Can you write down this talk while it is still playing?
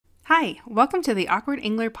Hi, welcome to the Awkward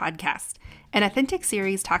Angler podcast, an authentic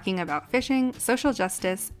series talking about fishing, social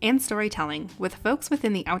justice, and storytelling with folks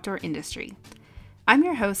within the outdoor industry. I'm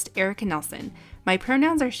your host, Erica Nelson. My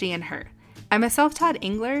pronouns are she and her. I'm a self-taught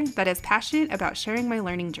angler that is passionate about sharing my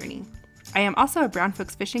learning journey. I am also a Brown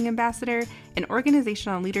Folks Fishing Ambassador and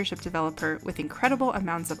organizational leadership developer with incredible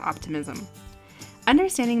amounts of optimism.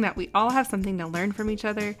 Understanding that we all have something to learn from each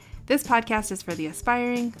other, this podcast is for the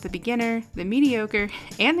aspiring, the beginner, the mediocre,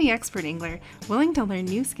 and the expert angler willing to learn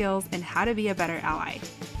new skills and how to be a better ally.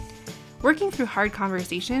 Working through hard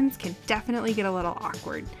conversations can definitely get a little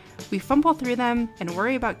awkward. We fumble through them and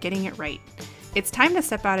worry about getting it right. It's time to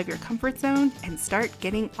step out of your comfort zone and start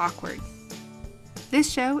getting awkward. This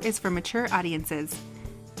show is for mature audiences.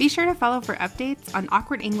 Be sure to follow for updates on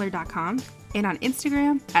awkwardangler.com and on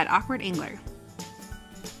Instagram at awkwardangler.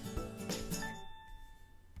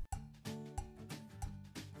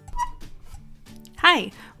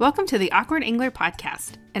 Hi, welcome to the Awkward Angler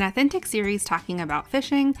podcast, an authentic series talking about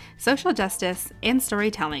fishing, social justice, and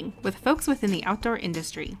storytelling with folks within the outdoor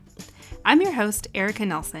industry. I'm your host, Erica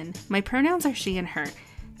Nelson. My pronouns are she and her.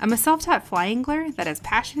 I'm a self-taught fly angler that is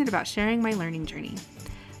passionate about sharing my learning journey.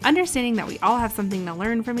 Understanding that we all have something to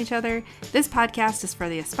learn from each other, this podcast is for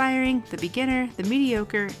the aspiring, the beginner, the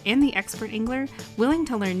mediocre, and the expert angler willing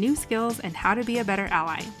to learn new skills and how to be a better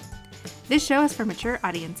ally. This show is for mature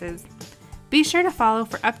audiences. Be sure to follow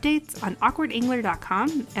for updates on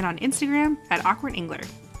awkwardangler.com and on Instagram at awkwardangler.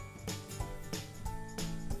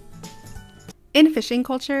 In fishing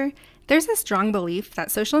culture, there's a strong belief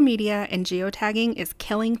that social media and geotagging is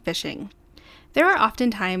killing fishing. There are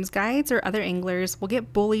often times guides or other anglers will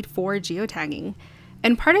get bullied for geotagging,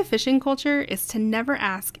 and part of fishing culture is to never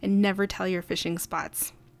ask and never tell your fishing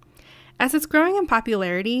spots. As it's growing in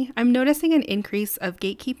popularity, I'm noticing an increase of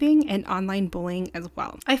gatekeeping and online bullying as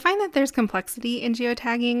well. I find that there's complexity in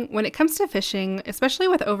geotagging when it comes to fishing, especially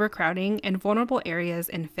with overcrowding and vulnerable areas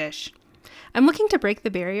in fish. I'm looking to break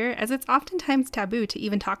the barrier as it's oftentimes taboo to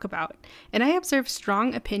even talk about, and I observe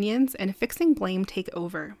strong opinions and fixing blame take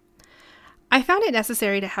over. I found it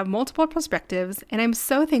necessary to have multiple perspectives, and I'm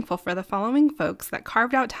so thankful for the following folks that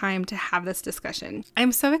carved out time to have this discussion.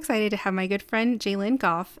 I'm so excited to have my good friend Jaylyn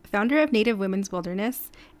Gough, founder of Native Women's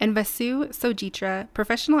Wilderness, and Vasu Sojitra,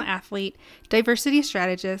 professional athlete, diversity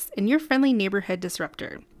strategist, and your friendly neighborhood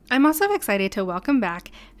disruptor. I'm also excited to welcome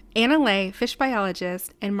back Anna Lay, fish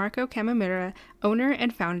biologist, and Marco Kamimura, owner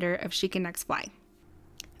and founder of Xicanx Fly.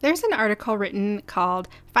 There's an article written called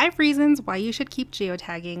 5 Reasons Why You Should Keep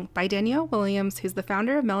Geotagging by Danielle Williams, who's the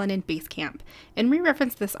founder of Melanin Basecamp, and we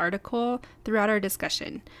reference this article throughout our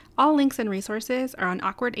discussion. All links and resources are on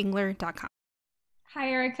awkwardangler.com. Hi,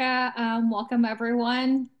 Erica. Welcome,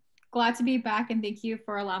 everyone. Glad to be back, and thank you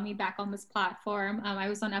for allowing me back on this platform. I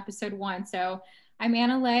was on episode 1, so I'm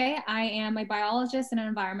Anna Lay. I am a biologist and an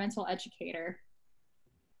environmental educator,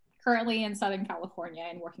 currently in Southern California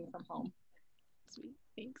and working from home. Sweet.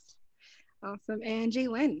 Thanks. Awesome. And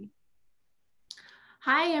Jaylyn.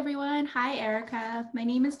 Hi, everyone. Hi, Erica. My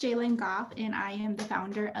name is Jaylyn Gough, and I am the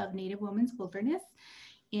founder of Native Women's Wilderness.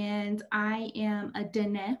 And I am a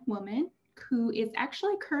Dene woman who is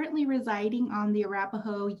actually currently residing on the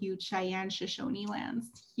Arapaho, Ute, Cheyenne, Shoshone lands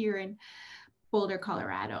here in Boulder,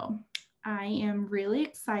 Colorado. I am really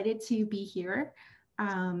excited to be here.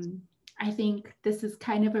 I think this is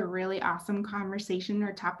kind of a really awesome conversation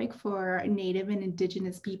or topic for Native and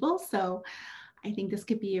Indigenous people. So I think this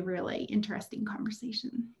could be a really interesting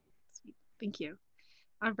conversation. Sweet. Thank you.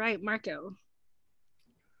 All right, Marco.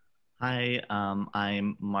 Hi,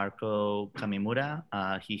 I'm Marco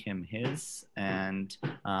Kamimura, he, him, his, and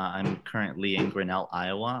I'm currently in Grinnell,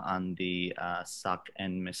 Iowa on the Sauk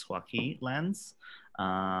and Meskwaki lands.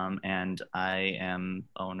 And I am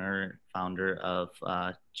founder of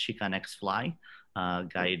Xicanx Fly,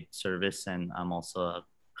 guide service, and I'm also a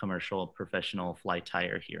commercial professional fly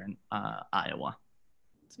tyer here in Iowa.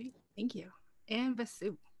 Sweet, thank you. And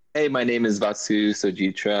Vasu. Hey, my name is Vasu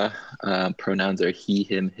Sojitra. Pronouns are he,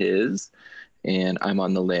 him, his, and I'm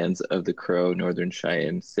on the lands of the Crow, Northern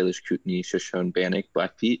Cheyenne, Salish Kootenai, Shoshone, Bannock,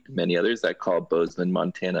 Blackfeet, and many others that call Bozeman,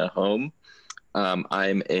 Montana home.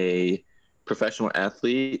 I'm a professional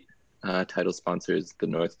athlete, title sponsors the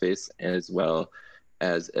North Face, as well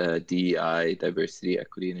as a DEI, diversity,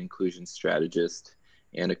 equity, and inclusion strategist,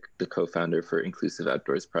 and the co-founder for Inclusive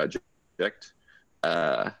Outdoors Project.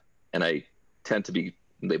 And I tend to be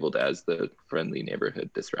labeled as the friendly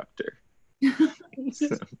neighborhood disruptor.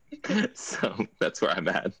 So that's where I'm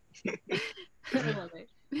at. I love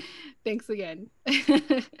it. Thanks again.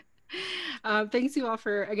 Thanks you all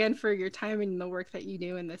for your time and the work that you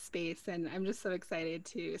do in this space. And I'm just so excited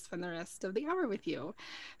to spend the rest of the hour with you.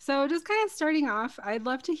 So just kind of starting off, I'd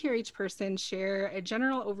love to hear each person share a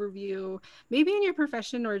general overview, maybe in your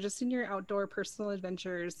profession or just in your outdoor personal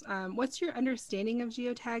adventures. What's your understanding of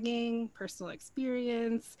geotagging, personal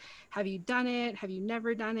experience? Have you done it? Have you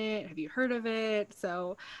never done it? Have you heard of it?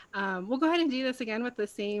 So we'll go ahead and do this again with the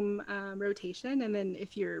same rotation. And then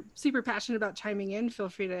if you're super passionate about chiming in, feel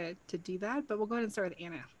free to do that. But we'll go ahead and start with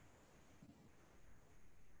Anna.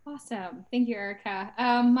 Awesome. Thank you, Erica.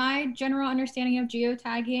 My general understanding of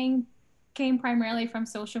geotagging came primarily from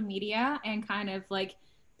social media and kind of like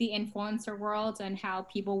the influencer world and how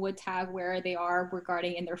people would tag where they are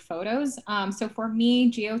regarding in their photos. So for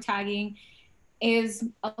me, geotagging is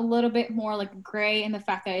a little bit more like gray in the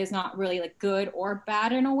fact that it's not really like good or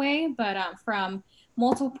bad in a way, but from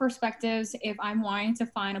multiple perspectives, if I'm wanting to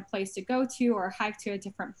find a place to go to or hike to a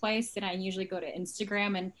different place, then I usually go to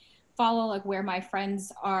Instagram and follow like where my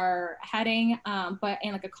friends are heading. But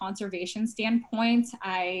in like a conservation standpoint,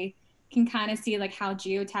 I can kind of see like how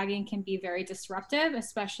geotagging can be very disruptive,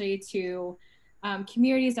 especially to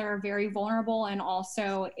communities that are very vulnerable. And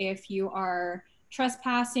also if you are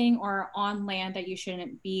trespassing or on land that you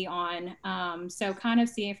shouldn't be on. So kind of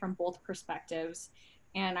seeing it from both perspectives.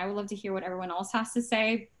 And I would love to hear what everyone else has to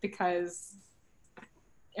say because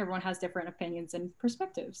everyone has different opinions and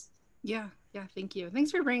perspectives. Yeah, thank you.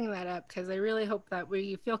 Thanks for bringing that up because I really hope that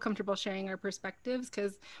we feel comfortable sharing our perspectives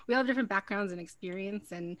because we all have different backgrounds and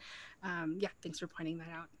experience. And thanks for pointing that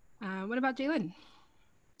out. What about Jaylyn?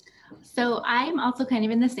 So I'm also kind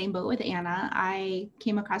of in the same boat with Anna. I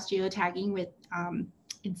came across geotagging with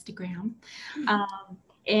Instagram.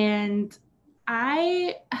 And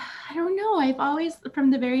I don't know, I've always, from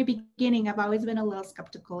the very beginning, I've always been a little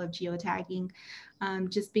skeptical of geotagging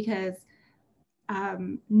just because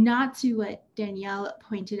not to what Danielle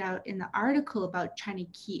pointed out in the article about trying to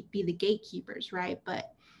be the gatekeepers, right?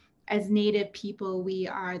 But as Native people, we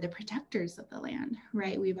are the protectors of the land,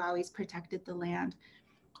 right? We've always protected the land.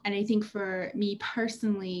 And I think for me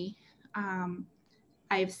personally,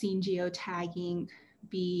 I've seen geotagging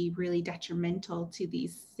be really detrimental to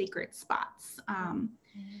these sacred spots.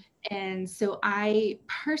 And so I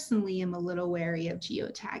personally am a little wary of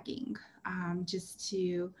geotagging,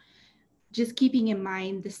 just keeping in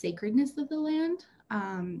mind the sacredness of the land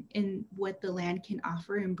and what the land can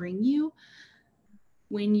offer and bring you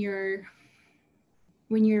when you're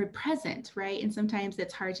present, right? And sometimes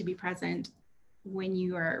it's hard to be present when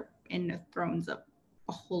you are in the thrones of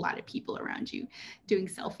a whole lot of people around you doing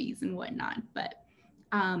selfies and whatnot. But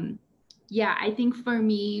I think for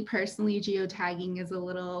me personally, geotagging is a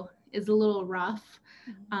little rough,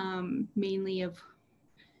 mainly of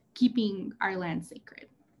keeping our land sacred.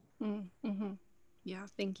 Mm-hmm. Yeah,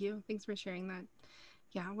 thank you. Thanks for sharing that.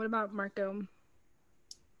 Yeah, what about Marco?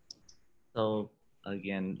 So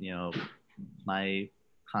again, my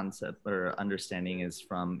concept or understanding is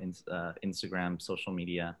from Instagram, social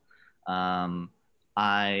media.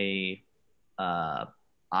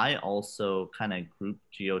 I also kind of group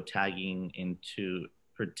geotagging into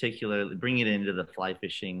particularly bring it into the fly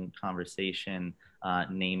fishing conversation,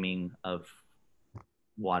 naming of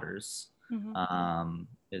waters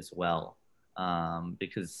as well,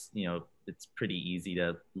 because it's pretty easy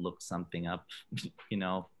to look something up,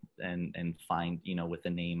 and find with a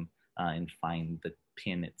name and find the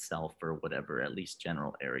pin itself or whatever, at least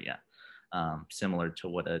general area, similar to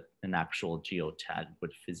what an actual geotag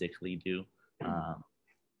would physically do.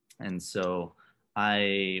 And so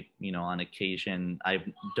I, on occasion, I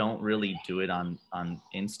don't really do it on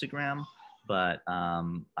Instagram, but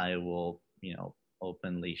I will,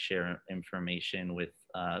 openly share information with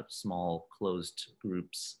small closed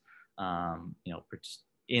groups,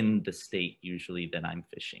 in the state usually that I'm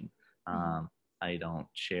fishing. I don't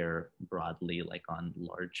share broadly like on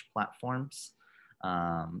large platforms.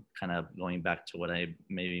 Kind of going back to what I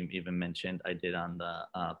maybe even mentioned I did on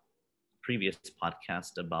the previous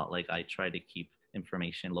podcast about like I try to keep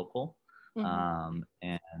information local, and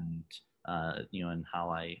and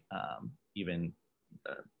how I even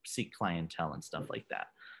seek clientele and stuff like that.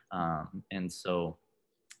 And so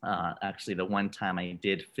actually the one time I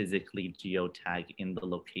did physically geotag in the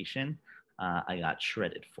location, I got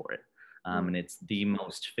shredded for it. And it's the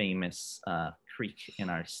most famous creek in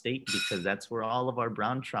our state because that's where all of our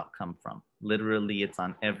brown trout come from. Literally, it's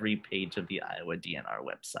on every page of the Iowa DNR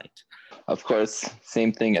website. Of course,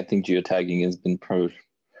 same thing. I think geotagging has been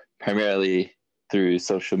primarily through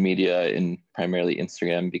social media and primarily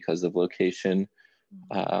Instagram because of location,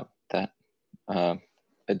 that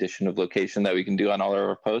addition of location that we can do on all of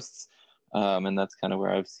our posts. And that's kind of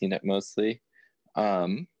where I've seen it mostly.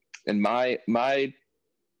 And my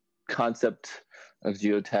concept of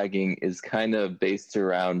geotagging is kind of based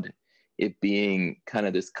around it being kind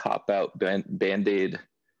of this cop-out band-aid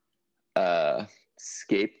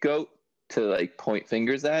scapegoat to like point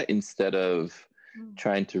fingers at, instead of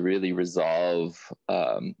trying to really resolve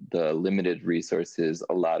the limited resources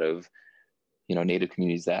a lot of Native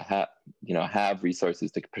communities that have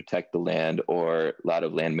resources to protect the land, or a lot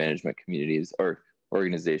of land management communities or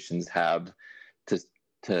organizations have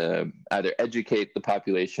to either educate the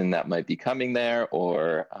population that might be coming there,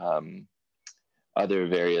 or other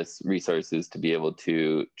various resources to be able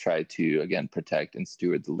to try to, again, protect and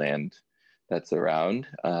steward the land that's around.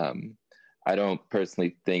 I don't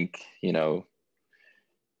personally think,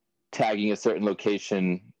 tagging a certain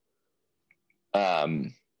location,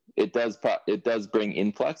 it does bring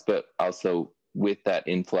influx, but also with that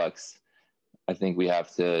influx, I think we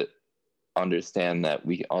have to understand that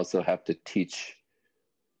we also have to teach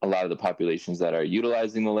a lot of the populations that are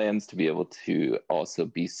utilizing the lands to be able to also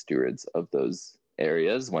be stewards of those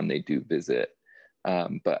areas when they do visit.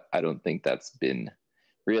 But I don't think that's been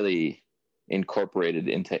really incorporated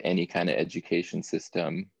into any kind of education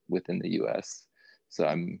system within the US. So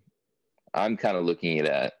I'm kind of looking at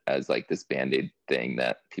it as like this Band-Aid thing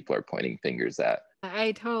that people are pointing fingers at.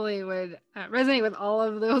 I totally would resonate with all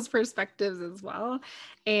of those perspectives as well.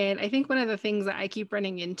 And I think one of the things that I keep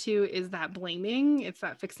running into is that blaming. It's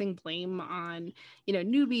that fixing blame on,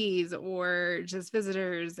 newbies or just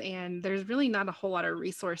visitors. And there's really not a whole lot of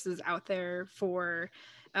resources out there for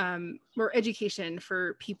more education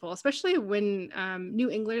for people, especially when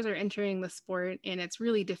new anglers are entering the sport, and it's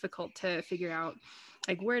really difficult to figure out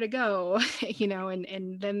like where to go,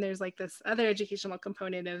 and then there's like this other educational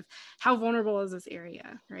component of how vulnerable is this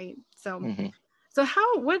area, right? So,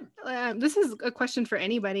 this is a question for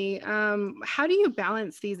anybody. How do you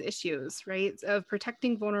balance these issues, right? Of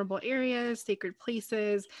protecting vulnerable areas, sacred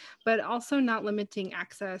places, but also not limiting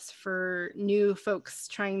access for new folks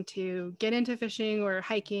trying to get into fishing or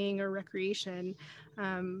hiking or recreation?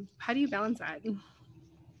 How do you balance that?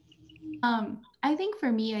 I think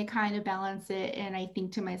for me, I kind of balance it, and I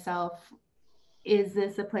think to myself, is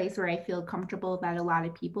this a place where I feel comfortable that a lot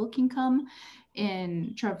of people can come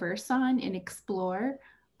and traverse on and explore?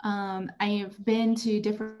 I have been to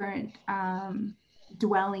different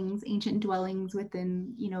dwellings, ancient dwellings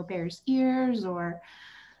within, Bears Ears or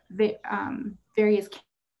various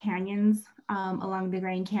canyons along the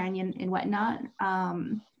Grand Canyon and whatnot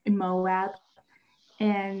in Moab.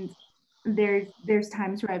 And there's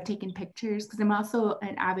times where I've taken pictures because I'm also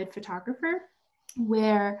an avid photographer,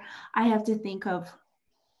 where I have to think of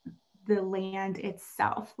the land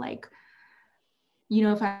itself. Like,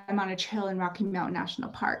 if I'm on a trail in Rocky Mountain National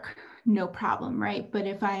Park, no problem, right? But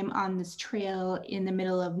if I'm on this trail in the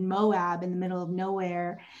middle of Moab, in the middle of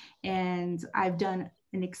nowhere, and I've done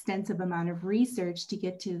an extensive amount of research to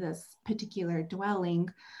get to this particular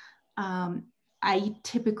dwelling, I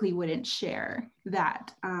typically wouldn't share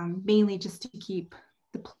that, mainly just to keep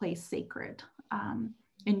the place sacred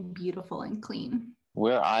and beautiful and clean.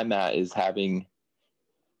 Where I'm at is having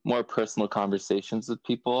more personal conversations with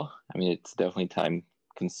people. I mean, it's definitely time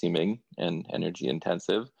consuming and energy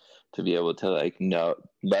intensive to be able to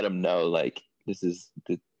let them know, like, this is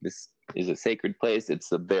a sacred place.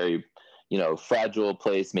 It's a very, fragile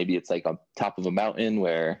place. Maybe it's like on top of a mountain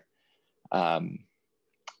where,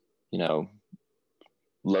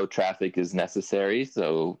 low traffic is necessary.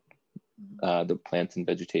 So the plants and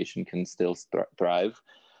vegetation can still thrive.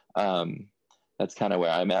 That's kind of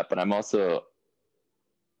where I'm at, but I'm also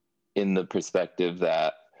in the perspective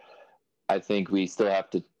that I think we still have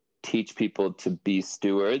to teach people to be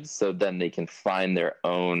stewards, so then they can find their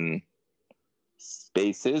own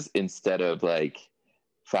spaces instead of like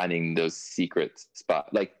finding those secret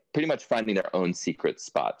spots, like pretty much finding their own secret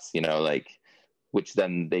spots, which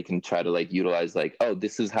then they can try to like utilize, like, oh,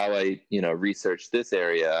 this is how I, researched this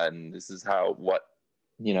area, and this is what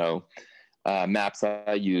maps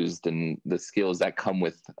I used, and the skills that come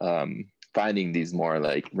with finding these more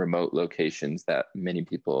like remote locations that many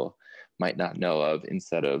people might not know of,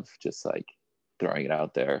 instead of just like throwing it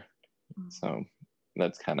out there. Mm-hmm. So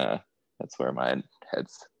that's where my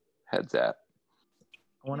head's at.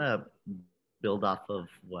 I want to build off of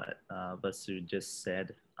what Vasu just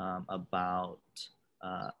said about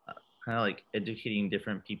kind of like educating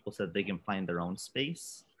different people so that they can find their own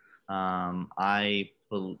space. I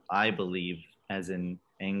believe, as an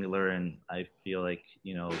angler, and I feel like,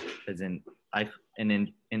 as an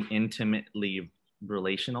intimately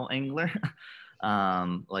relational angler,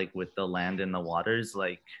 like with the land and the waters,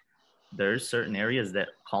 like there's certain areas that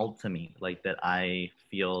called to me, like that I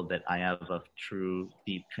feel that I have a true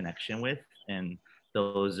deep connection with. And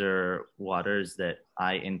those are waters that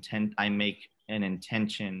I make an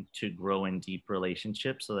intention to grow in deep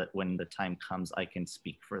relationships so that when the time comes, I can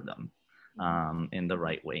speak for them in the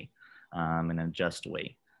right way, in a just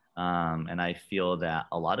way. And I feel that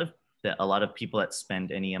a lot of people that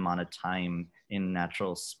spend any amount of time in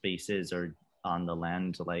natural spaces or on the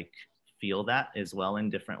land, like, feel that as well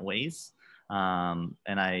in different ways. And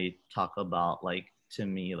I talk about, like, to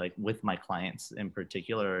me, like with my clients in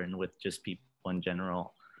particular and with just people in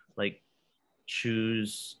general, like,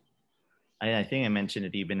 choose. I think I mentioned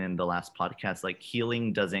it even in the last podcast, like,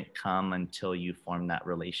 healing doesn't come until you form that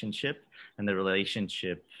relationship. And the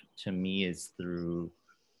relationship to me is through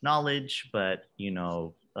knowledge, but,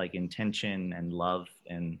 like, intention and love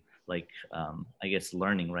and, like, I guess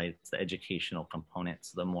learning, right? It's the educational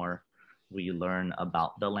components. The more we learn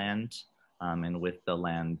about the land, and with the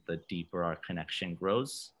land, the deeper our connection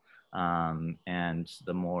grows. And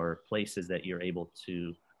the more places that you're able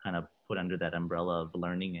to kind of put under that umbrella of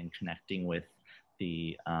learning and connecting with,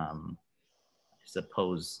 I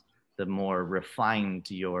suppose, the more refined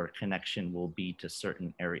your connection will be to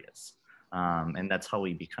certain areas. And that's how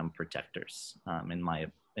we become protectors, in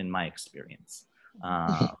my experience.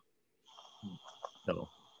 So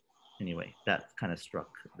anyway, that kind of struck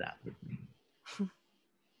that with me.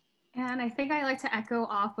 And I think I like to echo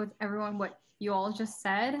off with everyone what you all just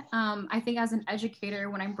said. I think as an educator,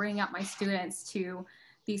 when I'm bringing up my students to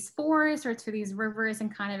these forests or to these rivers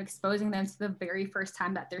and kind of exposing them to the very first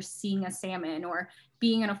time that they're seeing a salmon or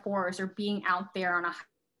being in a forest or being out there on a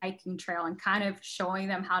hiking trail, and kind of showing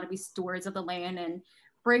them how to be stewards of the land and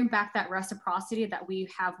bring back that reciprocity that we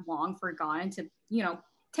have long forgotten, to,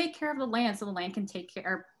 take care of the land so the land can take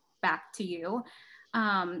care back to you.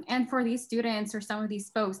 And for these students or some of these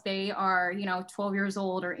folks, they are, 12 years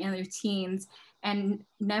old or in their teens and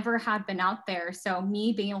never had been out there. So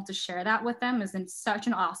me being able to share that with them is such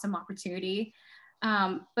an awesome opportunity.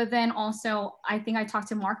 But then also, I think I talked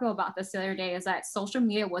to Marco about this the other day, is that social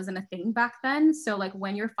media wasn't a thing back then. So like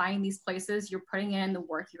when you're finding these places, you're putting in the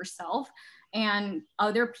work yourself, and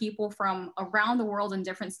other people from around the world in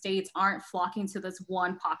different states aren't flocking to this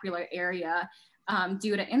one popular area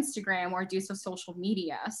due to Instagram or due to social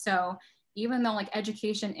media. So even though like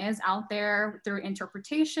education is out there through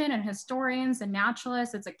interpretation and historians and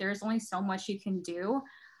naturalists, it's like there's only so much you can do.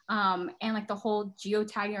 And like the whole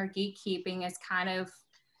geotagging or gatekeeping is kind of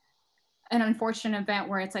an unfortunate event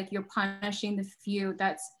where it's like you're punishing the few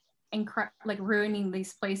that's like ruining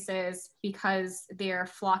these places because they're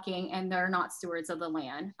flocking and they're not stewards of the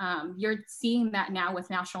land. You're seeing that now with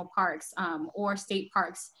national parks or state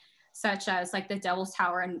parks, such as like the Devil's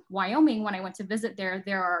Tower in Wyoming. When I went to visit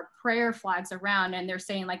there are prayer flags around, and they're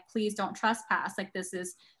saying like, please don't trespass. Like, this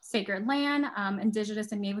is sacred land.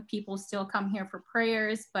 Indigenous and Native people still come here for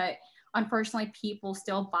prayers, but unfortunately people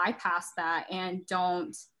still bypass that and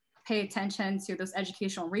don't pay attention to those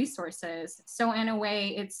educational resources. So in a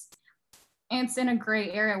way, it's in a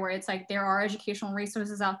gray area where it's like there are educational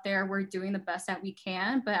resources out there. We're doing the best that we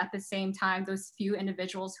can, but at the same time, those few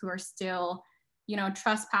individuals who are still,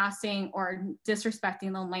 trespassing or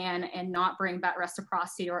disrespecting the land and not bringing back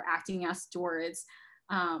reciprocity or acting as stewards,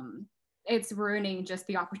 it's ruining just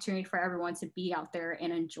the opportunity for everyone to be out there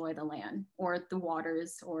and enjoy the land or the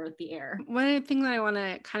waters or the air. One of the things that I want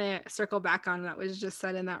to kind of circle back on that was just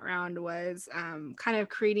said in that round was kind of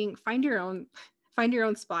find your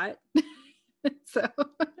own spot. So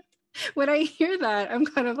when I hear that, I'm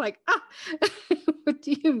kind of like, what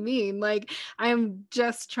do you mean? Like, I'm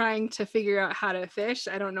just trying to figure out how to fish.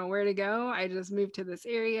 I don't know where to go. I just moved to this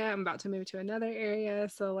area. I'm about to move to another area.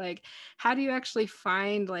 So like, how do you actually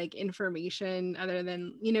find like information other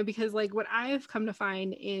than, because like what I've come to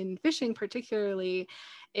find in fishing particularly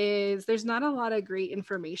is there's not a lot of great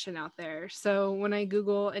information out there. So when I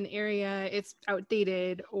Google an area, it's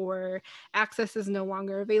outdated or access is no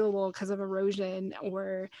longer available because of erosion,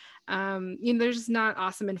 or there's not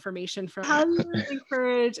awesome information from. How do you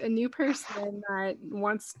encourage a new person that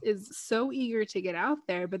is so eager to get out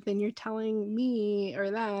there, but then you're telling me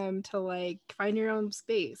or them to like find your own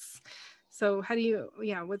space? So how do you,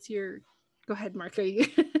 go ahead, Marco.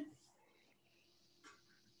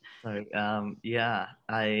 Sorry.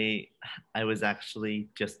 I was actually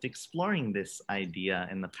just exploring this idea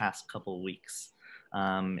in the past couple weeks,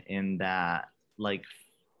 in that, like,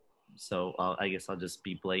 so I guess I'll just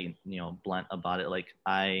be blunt about it. Like,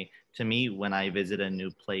 to me, when I visit a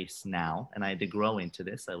new place now, and I had to grow into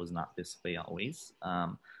this, I was not this way always.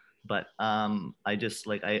 But I just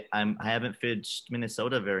like I haven't fished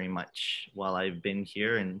Minnesota very much while I've been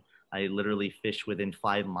here, and I literally fish within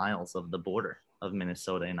 5 miles of the border of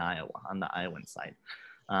Minnesota and Iowa on the Iowan side.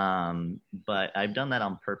 But I've done that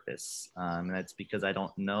on purpose. And that's because I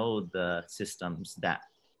don't know the systems that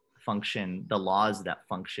function, the laws that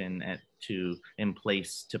function in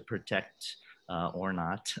place to protect or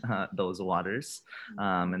not those waters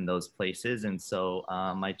and those places. And so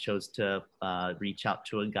I chose to reach out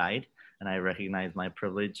to a guide, and I recognize my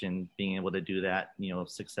privilege in being able to do that,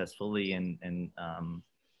 successfully and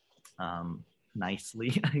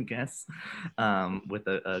nicely, I guess, with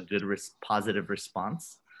a good positive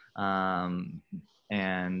response.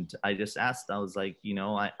 And I just asked, I was like,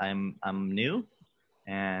 I'm new,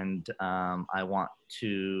 and I want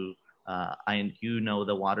to,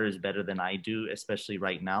 the water is better than I do, especially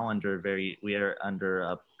right now we are under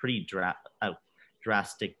a pretty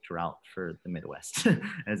drastic drought for the Midwest,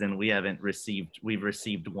 as in we've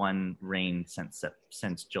received one rain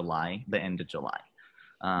since July, the end of July.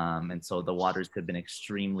 And so the waters have been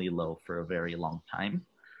extremely low for a very long time.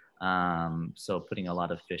 So putting a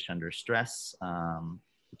lot of fish under stress,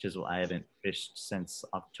 which is why I haven't fished since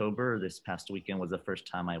October. This past weekend was the first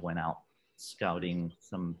time I went out scouting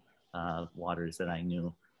some waters that I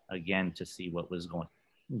knew, again, to see what was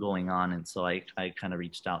going on. And so I kind of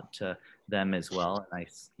reached out to them as well. And I,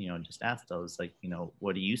 just asked, I was like,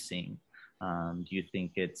 what are you seeing? Do you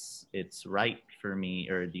think it's right for me,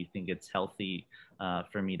 or do you think it's healthy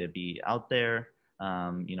for me to be out there?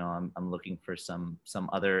 I'm looking for some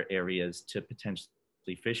other areas to potentially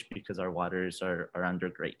fish, because our waters are under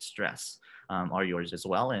great stress. Are yours as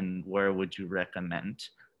well? And where would you recommend,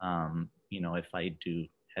 if I do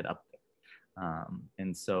head up there?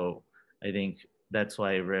 And so I think that's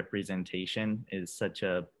why representation is such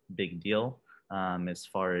a big deal, as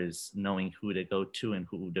far as knowing who to go to and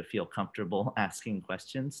who to feel comfortable asking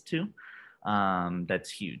questions to. That's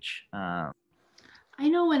huge. I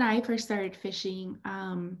know when I first started fishing,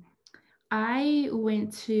 I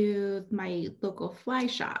went to my local fly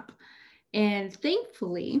shop, and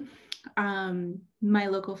thankfully, my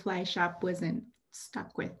local fly shop wasn't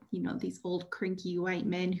stuck with, these old cranky white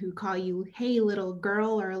men who call you, hey, little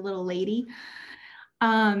girl or little lady.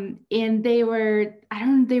 And they were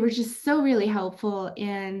just so really helpful.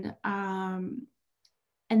 And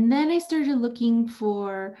then I started looking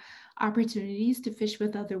for opportunities to fish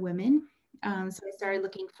with other women. So I started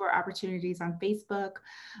looking for opportunities on Facebook,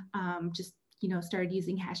 started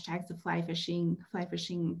using hashtags of fly fishing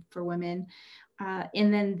for women.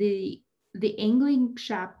 And then the angling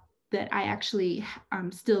shop that I actually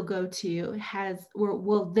still go to had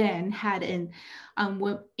an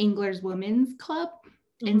Anglers Women's Club.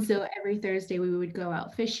 Mm-hmm. And so every Thursday we would go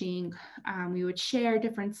out fishing. We would share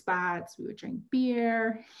different spots. We would drink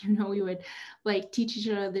beer. We would teach each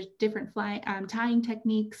other the different tying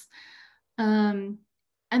techniques. And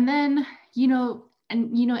then,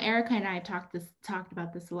 Erica and I have talked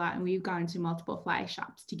about this a lot, and we've gone to multiple fly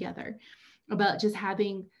shops together about just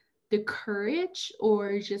having the courage,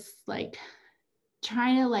 or just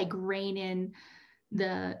trying to rein in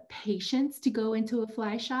the patience to go into a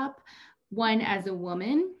fly shop, one as a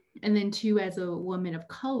woman, and then two as a woman of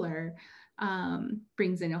color,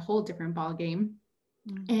 brings in a whole different ball game.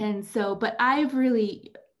 Mm-hmm. And so, but I've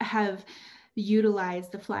really have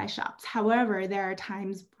utilized the fly shops. However, there are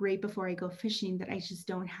times right before I go fishing that I just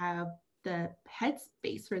don't have the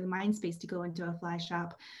headspace or the mind space to go into a fly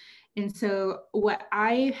shop. And so what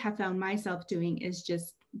I have found myself doing is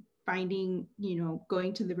just finding,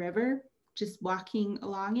 going to the river, just walking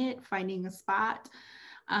along it, finding a spot.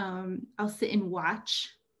 I'll sit and watch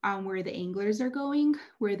where the anglers are going,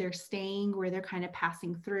 where they're staying, where they're kind of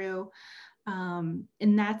passing through. And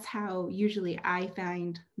that's how usually I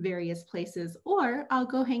find various places, or I'll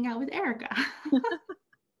go hang out with Erica.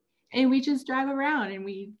 And we just drive around and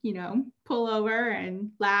we, pull over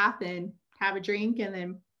and laugh and have a drink, and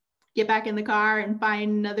then get back in the car and find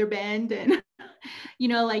another bend, and,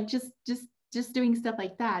 just doing stuff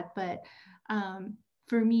like that. But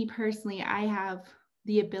for me personally, I have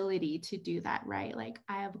the ability to do that, right?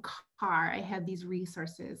 I have a car, I have these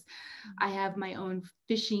resources, I have my own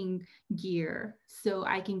fishing gear, so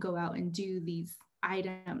I can go out and do these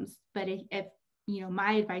items. But if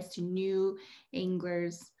my advice to new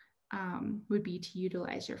anglers would be to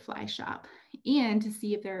utilize your fly shop, and to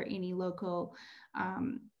see if there are any local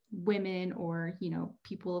women or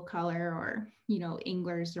people of color, or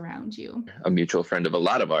anglers around you. A mutual friend of a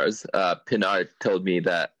lot of ours, Pinar, told me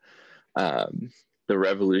that the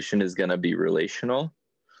revolution is going to be relational.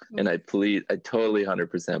 Mm-hmm. And I totally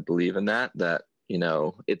 100% believe in that You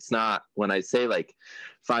know, it's not, when I say like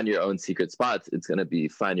find your own secret spots, it's going to be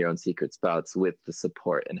find your own secret spots with the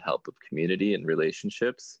support and help of community and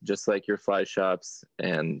relationships, just like your fly shops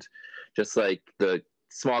and just like the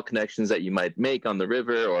small connections that you might make on the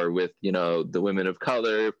river or with, you know, the women of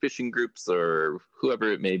color fishing groups or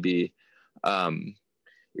whoever it may be,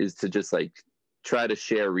 is to just like try to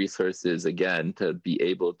share resources again to be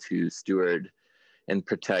able to steward and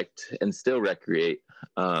protect and still recreate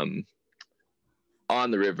on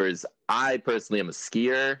the rivers. I personally am a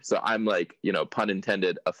skier, so I'm like, you know, pun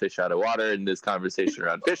intended, a fish out of water in this conversation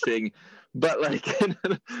around fishing. But like,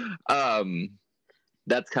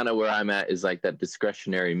 that's kind of where I'm at, is like that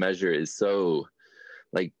discretionary measure is so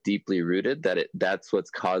like deeply rooted that that's what's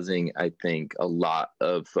causing, I think, a lot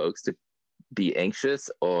of folks to be anxious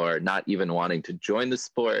or not even wanting to join the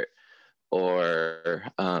sport. Or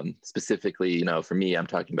specifically, you know, for me, I'm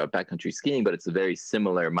talking about backcountry skiing, but it's a very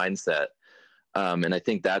similar mindset. And I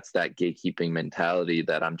think that's that gatekeeping mentality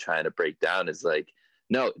that I'm trying to break down, is like,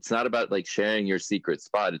 no, it's not about like sharing your secret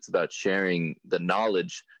spot. It's about sharing the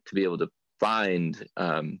knowledge to be able to find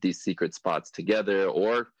these secret spots together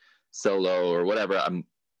or solo or whatever. I'm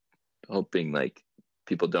hoping like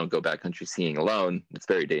people don't go backcountry skiing alone. It's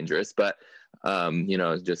very dangerous, but you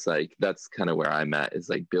know, just like, that's kind of where I'm at, is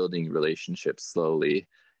like building relationships slowly.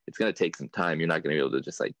 It's going to take some time. You're not going to be able to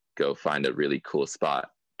just like go find a really cool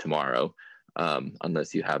spot tomorrow,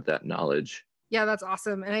 unless you have that knowledge. Yeah, that's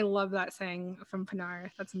awesome. And I love that saying from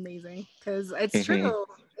Pinar. That's amazing, because it's true.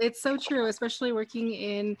 It's so true, especially working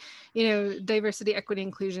in, you know, diversity, equity,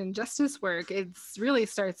 inclusion, justice work. It's really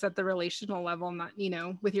starts at the relational level, not, you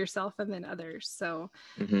know, with yourself and then others. So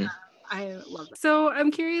I love that. So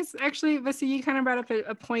I'm curious, actually, Vasu, you kind of brought up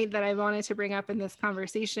a point that I wanted to bring up in this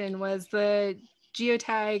conversation, was the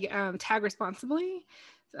geotag tag responsibly.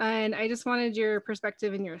 And I just wanted your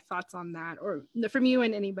perspective and your thoughts on that, or from you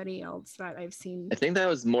and anybody else that I've seen. I think that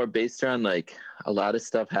was more based around like a lot of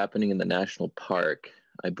stuff happening in the national park,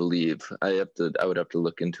 I believe. I would have to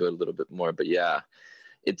look into it a little bit more, but yeah,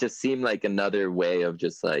 it just seemed like another way of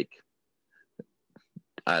just like,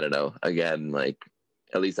 I don't know, again, like,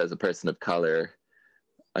 at least as a person of color,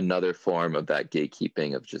 another form of that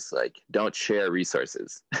gatekeeping of just like, don't share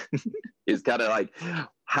resources is kind of like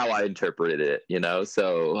how I interpreted it, you know?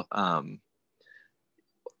 So,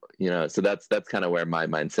 you know, so that's kind of where my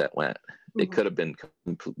mindset went. It could have been,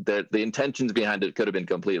 the intentions behind it could have been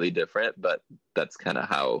completely different, but that's kind of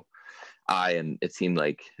how and it seemed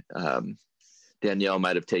like Danielle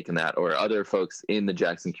might have taken that, or other folks in the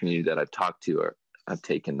Jackson community that I've talked to have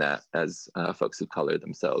taken that as folks of color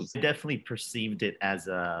themselves. I definitely perceived it as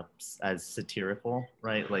satirical,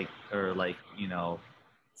 right? Like, or like, you know,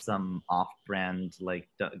 some off-brand, like,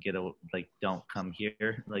 don't come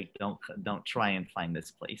here, like, don't try and find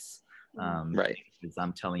this place, right? Because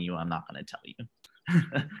I'm telling you, I'm not going to tell you,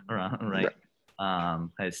 right?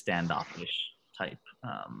 Kind of standoffish type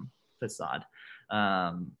facade,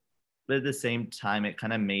 but at the same time, it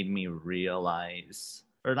kind of made me realize,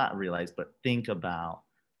 or not realize, but think about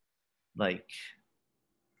like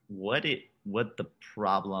what the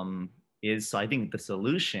problem is. So I think the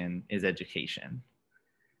solution is education,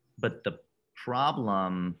 but the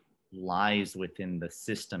problem lies within the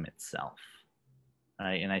system itself,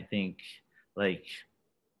 right? And I think like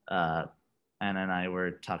Anna and I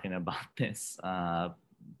were talking about this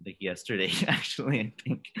like yesterday, actually, I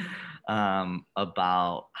think,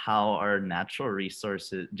 about how our natural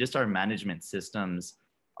resources, just our management systems,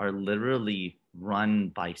 are literally run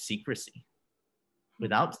by secrecy.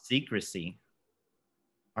 Without secrecy,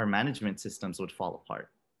 our management systems would fall apart.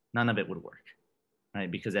 None of it would work, right?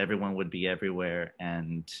 Because everyone would be everywhere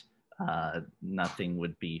and nothing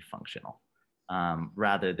would be functional,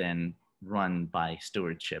 rather than run by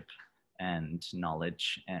stewardship and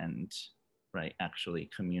knowledge and, right, actually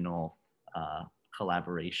communal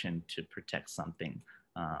collaboration to protect something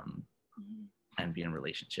and be in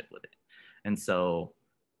relationship with it. And so,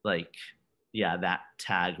 like, yeah, that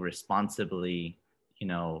tag responsibly, you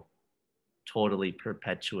know, totally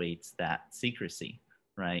perpetuates that secrecy,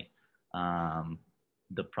 right?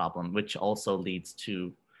 The problem, which also leads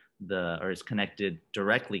to or is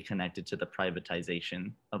directly connected to the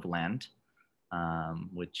privatization of land,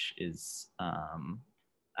 which is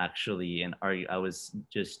actually I was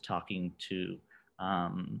just talking to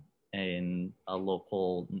a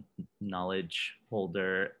local knowledge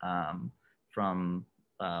holder from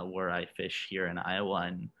where I fish here in Iowa,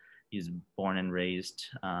 and he's born and raised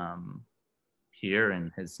here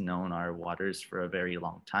and has known our waters for a very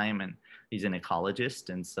long time, and he's an ecologist,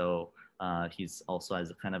 and so he's also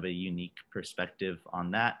has a kind of a unique perspective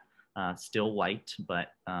on that. Still white, but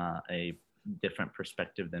a different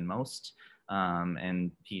perspective than most.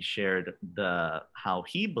 And he shared how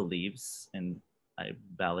he believes, and I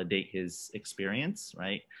validate his experience,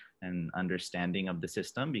 right? And understanding of the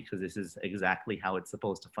system, because this is exactly how it's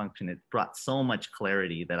supposed to function. It brought so much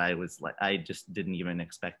clarity that I just didn't even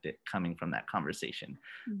expect it coming from that conversation.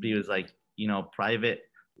 Mm-hmm. But he was like, private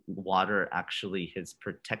water actually has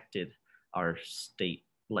protected our state,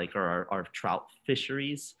 like our trout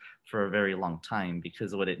fisheries, for a very long time,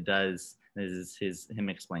 because what it does is him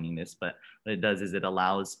explaining this, but what it does is it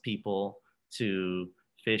allows people to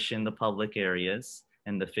fish in the public areas,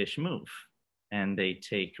 and the fish move, and they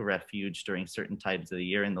take refuge during certain times of the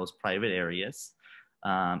year in those private areas.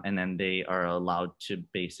 And then they are allowed to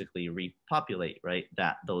basically repopulate, right,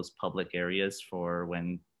 those public areas for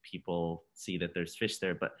when people see that there's fish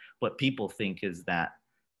there. But what people think is that,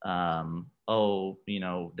 they're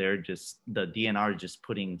just, the DNR just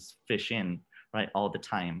putting fish in, right, all the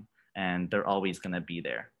time, and they're always going to be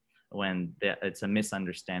there, when it's a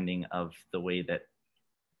misunderstanding of the way that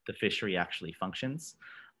the fishery actually functions.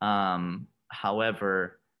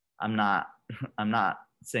 However, I'm not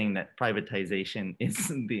saying that privatization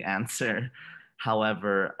is the answer.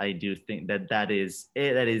 However, I do think that is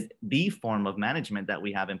the form of management that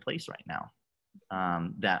we have in place right now.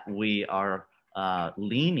 That we are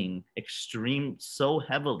leaning so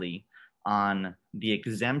heavily on the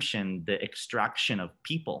exemption, the extraction of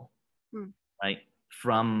people, right,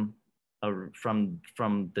 from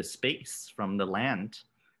the space, from the land,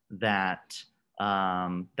 that's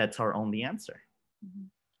our only answer. Mm-hmm.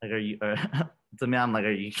 Like, are you? To me, I'm like,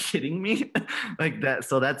 are you kidding me? Like that.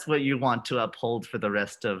 So that's what you want to uphold for the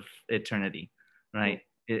rest of eternity, right?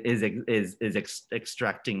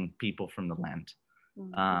 Extracting people from the land.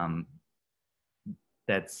 Mm-hmm.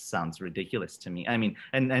 That sounds ridiculous to me. I mean,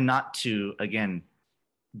 and not to, again,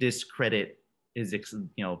 discredit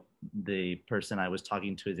the person I was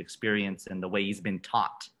talking to, his experience and the way he's been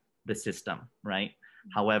taught the system, right?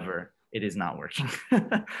 Mm-hmm. However, it is not working.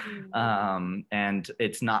 And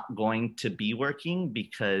it's not going to be working,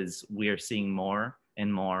 because we are seeing more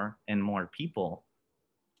and more and more people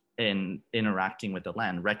interacting with the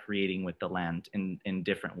land, recreating with the land in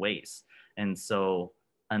different ways. And so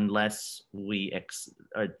unless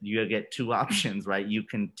you get two options, right? You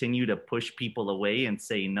continue to push people away and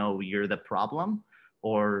say, no, you're the problem,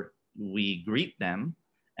 or we greet them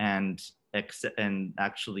and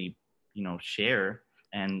actually, share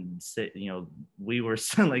and say, we were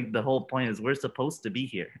like, the whole point is we're supposed to be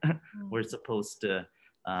here. We're supposed to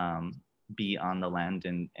be on the land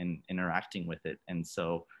and interacting with it. And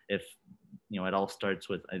so if, it all starts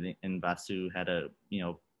with, I think, and Vasu had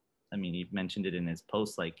he mentioned it in his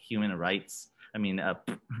post, like human rights.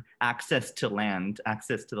 Access to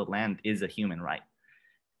the land is a human right.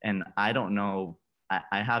 And I don't know,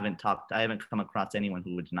 I haven't come across anyone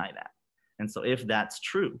who would deny that. And so if that's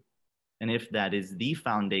true, and if that is the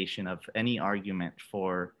foundation of any argument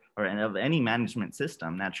or of any management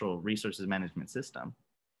system, natural resources management system,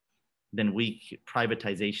 then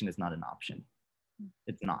privatization is not an option.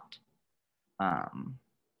 It's not.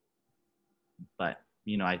 But,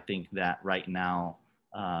 I think that right now,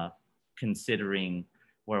 considering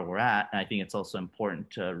where we're at, I think it's also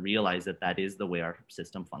important to realize that is the way our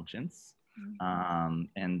system functions,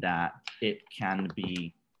 and that it can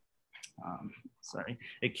be,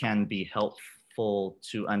 it can be helpful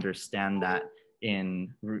to understand that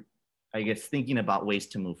in, I guess, thinking about ways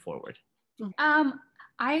to move forward.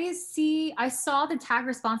 I saw the tag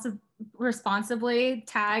responsibly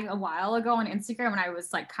tag a while ago on Instagram, and I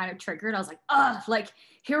was like kind of triggered. I was like, like,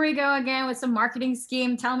 here we go again with some marketing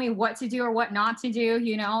scheme. Tell me what to do or what not to do,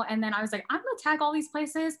 And then I was like, I'm going to tag all these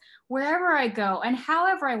places wherever I go and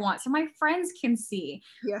however I want, so my friends can see.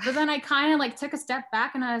 Yeah. But then I kind of like took a step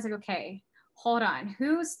back, and I was like, okay, hold on.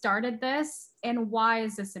 Who started this and why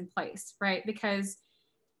is this in place, right? Because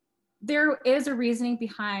there is a reasoning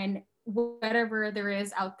behind whatever there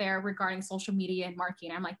is out there regarding social media and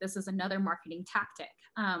marketing. I'm like, this is another marketing tactic.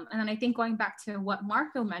 And then I think going back to what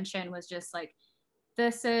Marco mentioned was just like,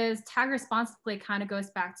 this is tag responsibly kind of goes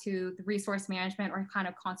back to the resource management or kind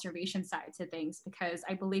of conservation side to things, because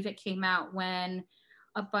I believe it came out when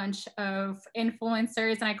a bunch of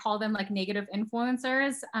influencers, and I call them like negative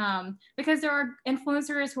influencers, because there are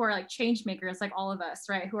influencers who are like change makers, like all of us,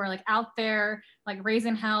 right? Who are like out there, like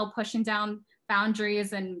raising hell, pushing down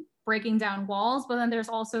boundaries and breaking down walls. But then there's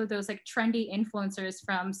also those like trendy influencers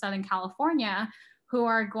from Southern California who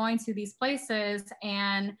are going to these places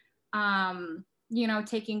and,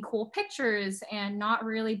 taking cool pictures and not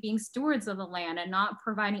really being stewards of the land and not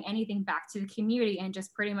providing anything back to the community and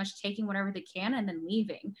just pretty much taking whatever they can and then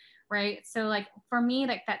leaving, right? So like for me,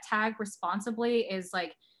 like that tag responsibly is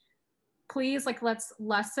like, please, like, let's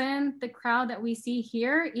lessen the crowd that we see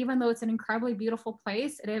here, even though it's an incredibly beautiful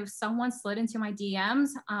place. And if someone slid into my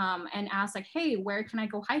DMs and asked like, hey, where can I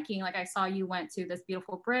go hiking? Like I saw you went to this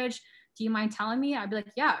beautiful bridge. Do you mind telling me? I'd be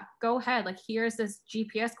like, yeah, go ahead. Like, here's this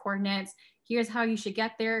GPS coordinates. Here's how you should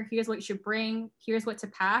get there. Here's what you should bring. Here's what to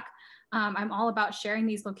pack. I'm all about sharing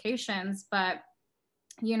these locations, but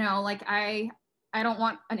you know, like I don't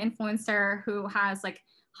want an influencer who has like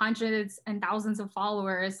hundreds and thousands of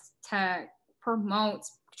followers to promote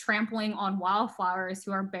trampling on wildflowers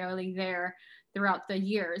who are barely there throughout the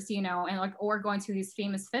years, you know, and like, or going to these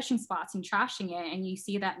famous fishing spots and trashing it. And you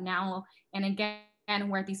see that now and again,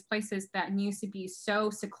 where these places that used to be so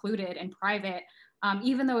secluded and private,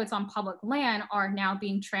 even though it's on public land, are now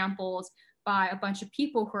being trampled by a bunch of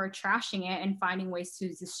people who are trashing it and finding ways to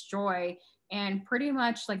destroy and pretty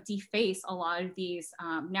much like deface a lot of these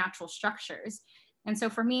natural structures. And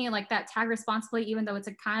so for me, like that tag responsibly, even though it's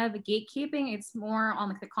a kind of a gatekeeping, it's more on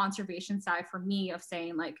like the conservation side for me of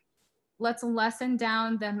saying like, let's lessen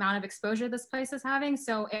down the amount of exposure this place is having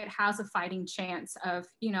so it has a fighting chance of,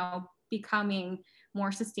 you know, becoming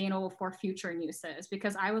more sustainable for future uses.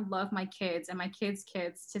 Because I would love my kids and my kids'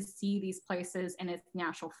 kids to see these places in its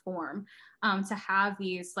natural form, to have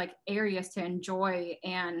these like areas to enjoy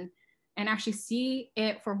and actually see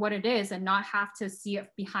it for what it is and not have to see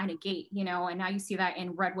it behind a gate, you know. And now you see that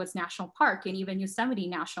in Redwoods National Park and even Yosemite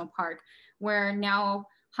National Park, where now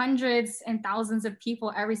hundreds and thousands of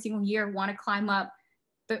people every single year want to climb up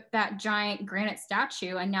that giant granite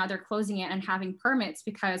statue. And now they're closing it and having permits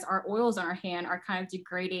because our oils on our hand are kind of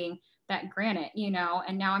degrading that granite, you know.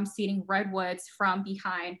 And now I'm seeing redwoods from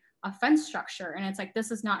behind a fence structure. And it's like,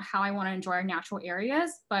 this is not how I want to enjoy our natural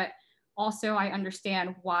areas, but also I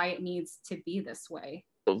understand why it needs to be this way.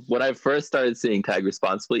 When I first started seeing tag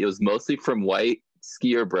responsibly, it was mostly from white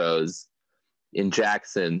skier bros in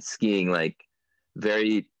Jackson skiing like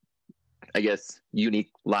very, I guess,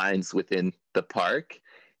 unique lines within the park.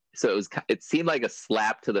 So it seemed like a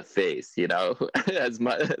slap to the face, you know, as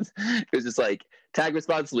much as it was just like tag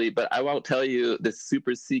responsibly, but I won't tell you this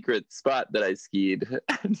super secret spot that I skied.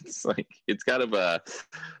 It's like, it's kind of a,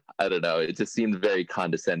 I don't know, it just seemed very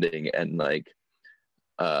condescending and like,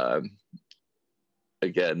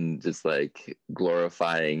 again, just like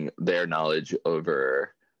glorifying their knowledge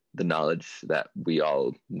over the knowledge that we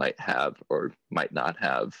all might have or might not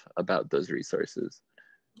have about those resources.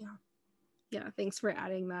 Yeah. Yeah, thanks for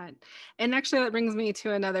adding that. And actually that brings me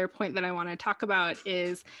to another point that I want to talk about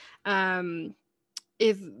is gatekeeping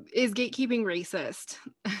racist?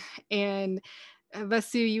 And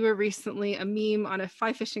Vasu, you were recently a meme on a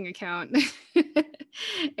fly fishing account.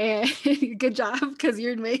 And good job, because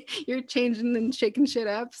you're changing and shaking shit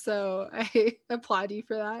up. So I applaud you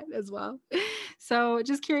for that as well. So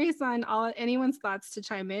just curious on anyone's thoughts to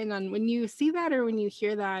chime in on when you see that or when you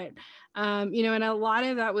hear that. You know, and a lot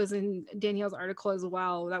of that was in Danielle's article as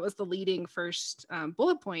well. That was the leading first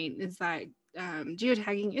bullet point, is that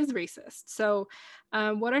geotagging is racist. So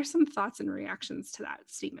what are some thoughts and reactions to that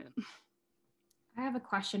statement? I have a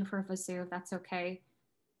question for Vasu, if that's okay.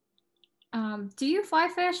 Do you fly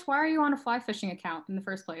fish? Why are you on a fly fishing account in the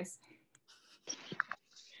first place?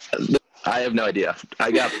 I have no idea.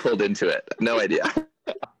 I got pulled into it. No idea.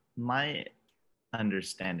 My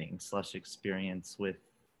understanding / experience with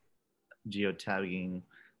geotagging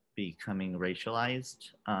becoming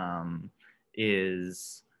racialized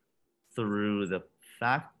is through the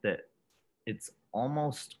fact that it's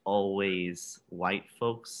almost always white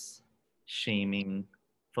folks shaming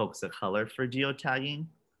folks of color for geotagging,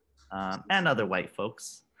 and other white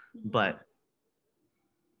folks, but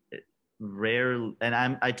rare. And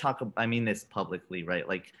I mean this publicly, right?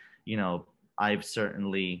 Like, you know, I've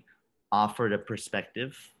certainly offered a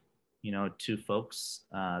perspective, you know, to folks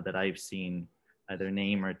that I've seen either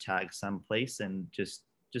name or tag someplace, and just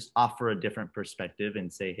offer a different perspective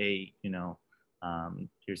and say, hey, you know,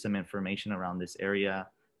 here's some information around this area.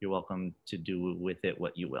 You're welcome to do with it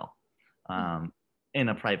what you will, in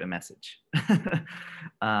a private message.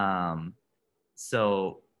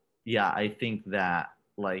 So yeah, I think that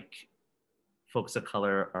like folks of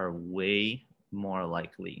color are way more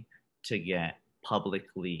likely to get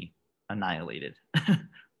publicly annihilated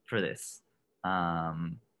for this.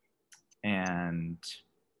 And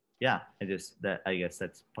yeah, I guess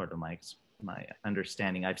that's part of my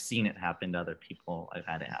understanding. I've seen it happen to other people. I've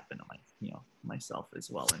had it happen to myself as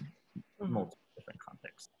well in multiple different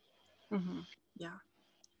contexts. Yeah,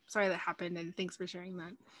 sorry that happened, and thanks for sharing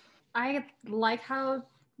that. I like how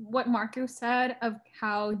what Marco said of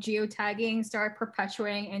how geotagging started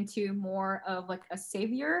perpetuating into more of like a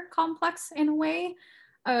savior complex in a way,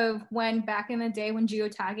 of when back in the day when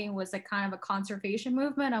geotagging was like kind of a conservation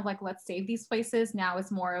movement of like, let's save these places. Now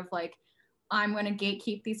it's more of like, I'm going to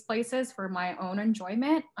gatekeep these places for my own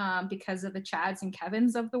enjoyment, because of the Chads and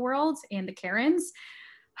Kevins of the world and the Karens.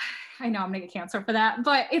 I know I'm going to get canceled for that,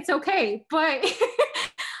 but it's okay. But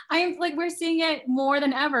I'm like, we're seeing it more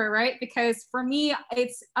than ever, right? Because for me,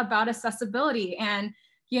 it's about accessibility. And,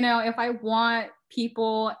 you know, if I want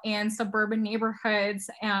people in suburban neighborhoods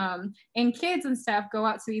and kids and stuff go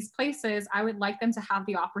out to these places, I would like them to have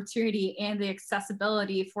the opportunity and the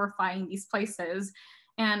accessibility for finding these places.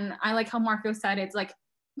 And I like how Marco said it's like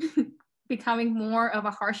becoming more of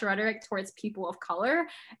a harsh rhetoric towards people of color.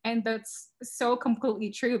 And that's so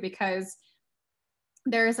completely true, because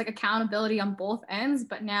there's like accountability on both ends,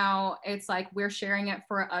 but now it's like we're sharing it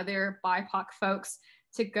for other BIPOC folks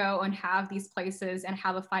to go and have these places and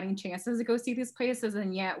have a fighting chances to go see these places.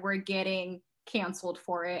 And yet we're getting canceled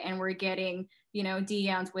for it. And we're getting, you know,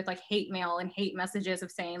 DMs with like hate mail and hate messages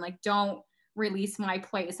of saying like, don't release my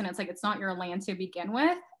place. And it's like, it's not your land to begin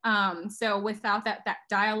with. So without that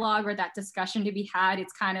dialogue or that discussion to be had,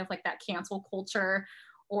 it's kind of like that cancel culture,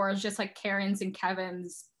 or it's just like Karens and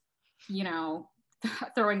Kevins, you know,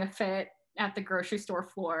 throwing a fit at the grocery store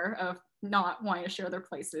floor of not wanting to share their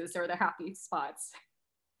places or their happy spots.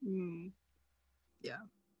 Yeah,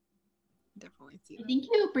 definitely see that. I think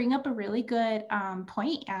you bring up a really good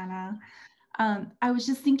point, Anna. I was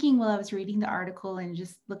just thinking while I was reading the article and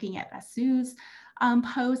just looking at Vasu's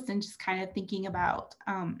post and just kind of thinking about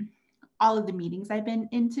all of the meetings I've been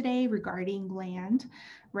in today regarding land,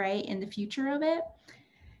 right, and the future of it.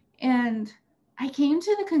 And I came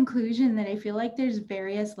to the conclusion that I feel like there's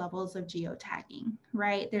various levels of geotagging,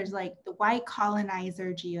 right? There's like the white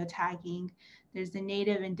colonizer geotagging, there's the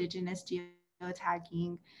native indigenous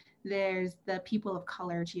geotagging, there's the people of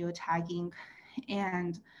color geotagging.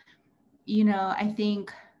 And, you know, I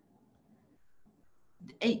think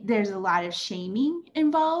there's a lot of shaming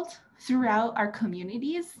involved throughout our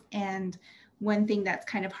communities. And one thing that's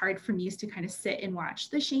kind of hard for me is to kind of sit and watch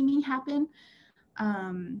the shaming happen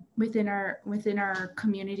within our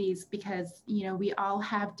communities, because, you know, we all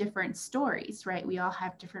have different stories, right? We all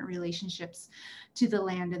have different relationships to the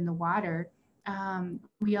land and the water.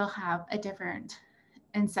 We all have a different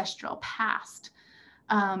ancestral past,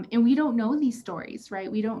 and we don't know these stories,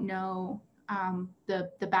 right? We don't know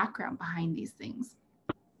the background behind these things.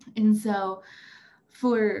 And so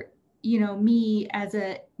for, you know, me as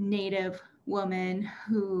a Native woman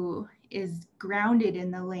who is grounded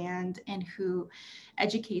in the land and who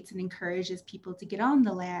educates and encourages people to get on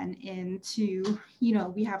the land and to, you know,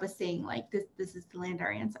 we have a saying like this is the land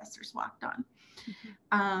our ancestors walked on.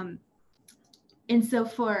 And so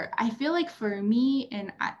I feel like for me,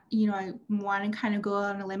 and I want to kind of go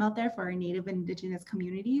on a limb out there for our Native Indigenous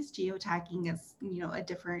communities, geotagging is, you know, a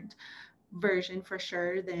different version for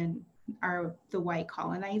sure than the white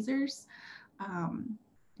colonizers.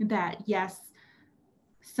 That yes,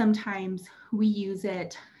 sometimes we use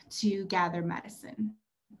it to gather medicine,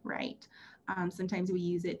 right? Sometimes we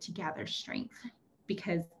use it to gather strength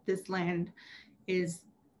because this land is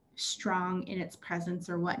strong in its presence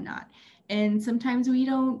or whatnot. And sometimes we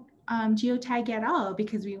don't geotag at all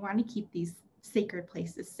because we want to keep these sacred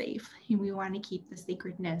places safe, and we want to keep the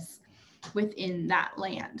sacredness within that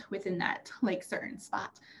land, within that like certain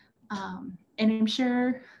spot. And I'm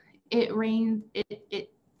sure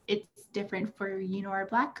it's different for, you know, our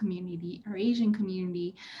Black community, our Asian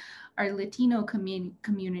community, our Latino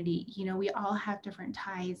community. You know, we all have different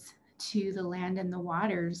ties to the land and the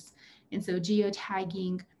waters. And so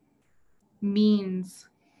geotagging means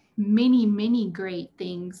many, many great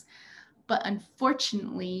things. But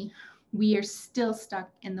unfortunately, we are still stuck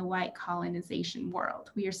in the white colonization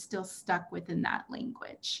world. We are still stuck within that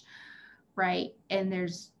language, right? And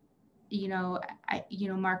there's, you know,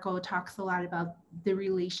 Marco talks a lot about the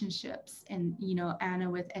relationships and, you know, Anna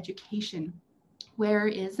with education. Where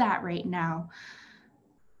is that right now?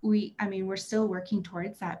 We're still working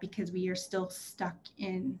towards that because we are still stuck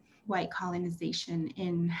in white colonization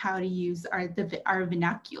in how to use our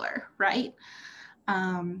vernacular, right?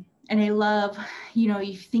 And I love, you know,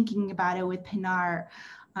 you thinking about it with Pinar,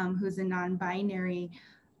 who's a non-binary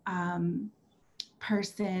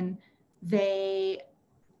person. They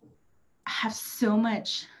have so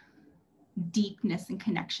much deepness and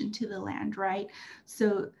connection to the land, right?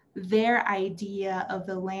 So their idea of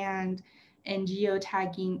the land and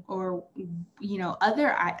geotagging or, you know,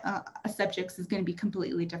 other subjects is going to be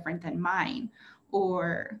completely different than mine,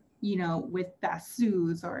 or, you know, with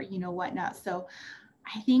Vasu's or, you know, whatnot. So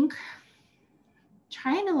I think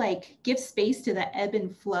trying to like give space to the ebb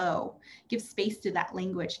and flow, give space to that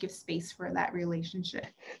language, give space for that relationship.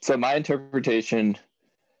 So my interpretation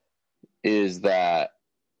is that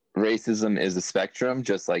racism is a spectrum,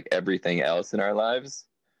 just like everything else in our lives.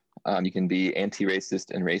 You can be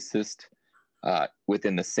anti-racist and racist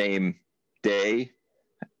within the same day.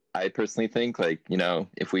 I personally think, like, you know,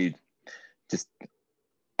 if we just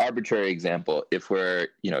arbitrary example, if we're,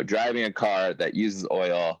 you know, driving a car that uses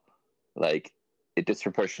oil, like it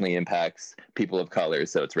disproportionately impacts people of color,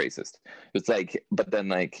 so it's racist. It's like, but then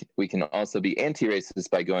like we can also be anti-racist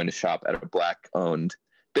by going to shop at a Black-owned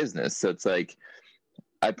business. So it's like,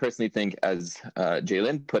 I personally think, as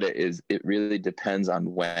Jaylyn put it, is it really depends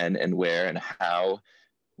on when and where and how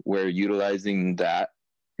we're utilizing that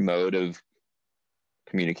mode of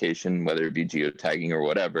communication, whether it be geotagging or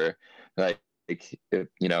whatever. Like, if,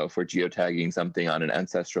 you know, if we're geotagging something on an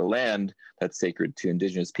ancestral land that's sacred to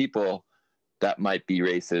indigenous people, that might be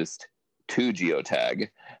racist to geotag.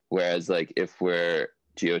 Whereas like if we're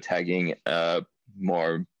geotagging a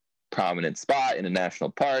more prominent spot in a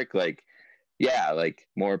national park, like, yeah, like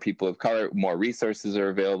more people of color, more resources are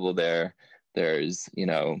available there. There's, you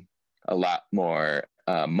know, a lot more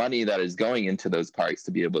money that is going into those parks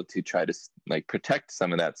to be able to try to like protect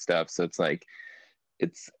some of that stuff. So it's like,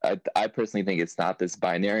 I personally think it's not this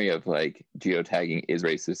binary of like geotagging is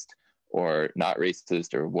racist or not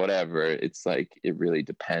racist or whatever. It's like, it really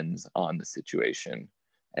depends on the situation,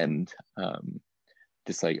 and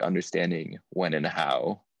just like understanding when and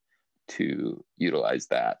how to utilize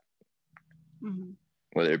that. Mm-hmm.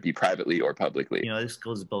 Whether it be privately or publicly. You know, this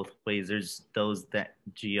goes both ways. There's those that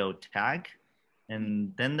geotag,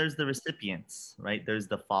 and then there's the recipients, right? There's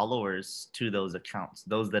the followers to those accounts,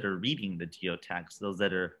 those that are reading the geotags, those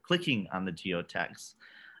that are clicking on the geotags.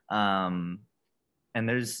 And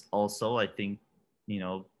there's also, I think, you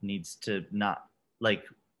know, needs to not like,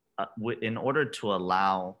 in order to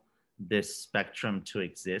allow this spectrum to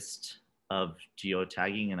exist of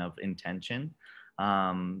geotagging and of intention,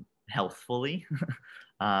 healthfully,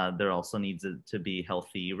 there also needs to be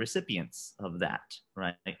healthy recipients of that,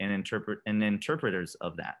 right? And interpreters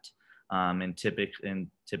of that. And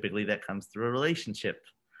typically that comes through a relationship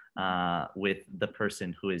with the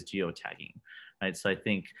person who is geotagging, right? So I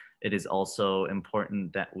think it is also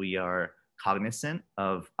important that we are cognizant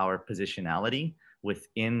of our positionality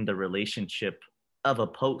within the relationship of a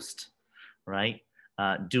post, right?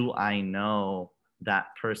 Do I know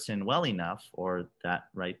that person well enough, or that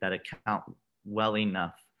account well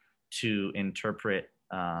enough to interpret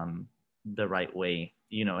the right way,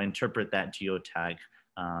 you know, interpret that geotag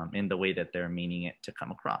in the way that they're meaning it to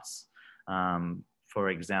come across. For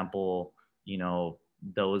example, you know,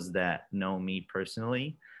 those that know me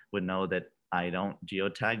personally would know that I don't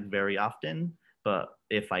geotag very often, but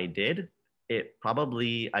if I did, I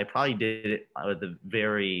probably did it with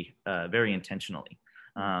very intentionally.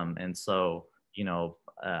 And so, you know,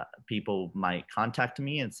 people might contact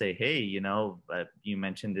me and say, hey, you know, you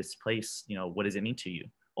mentioned this place, you know, what does it mean to you?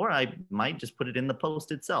 Or I might just put it in the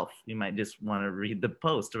post itself. You might just want to read the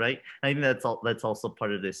post, right? I think that's also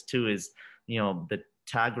part of this too, is, you know, the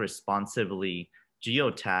tag responsively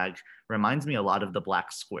geotag reminds me a lot of the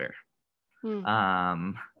black square.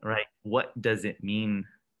 Right? What does it mean?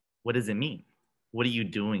 What does it mean? What are you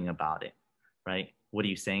doing about it? Right? What are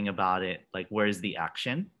you saying about it? Like, where's the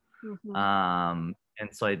action? Mm-hmm.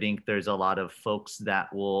 And so I think there's a lot of folks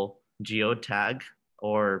that will geotag,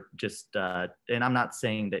 or just, and I'm not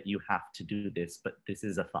saying that you have to do this, but this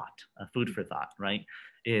is a thought, a food for thought, right?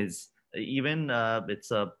 Is even,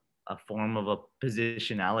 it's a form of a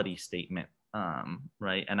positionality statement,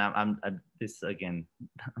 right? And I'm this, again,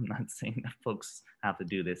 I'm not saying that folks have to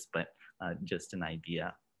do this, but just an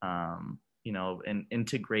idea, you know, and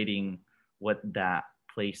integrating what that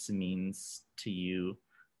place means to you,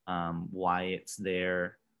 why it's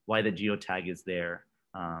there, why the geotag is there,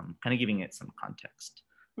 kind of giving it some context.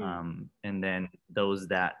 And then those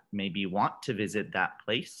that maybe want to visit that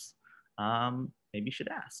place, maybe should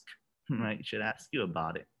ask, right? Should ask you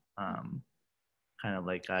about it. Kind of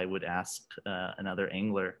like I would ask another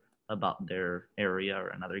angler about their area, or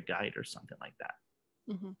another guide or something like that.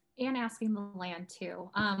 Mm-hmm. And asking the land too.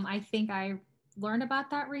 I think I learned about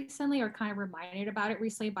that recently, or kind of reminded about it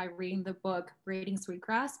recently, by reading the book Braiding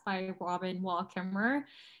Sweetgrass by Robin Wall Kimmerer,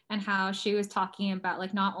 and how she was talking about,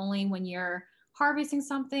 like, not only when you're harvesting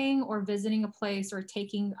something or visiting a place or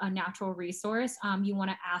taking a natural resource, you want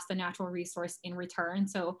to ask the natural resource in return.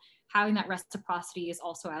 So having that reciprocity is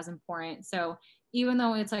also as important. So even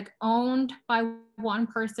though it's like owned by one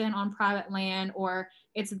person on private land, or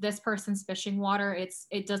it's this person's fishing water.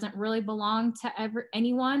 It doesn't really belong to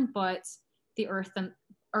anyone but the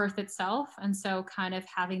earth itself. And so kind of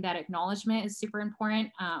having that acknowledgement is super important.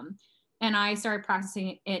 And I started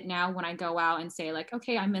practicing it now when I go out and say like,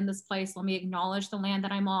 okay, I'm in this place. Let me acknowledge the land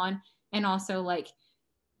that I'm on. And also like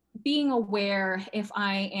being aware if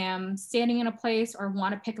I am standing in a place or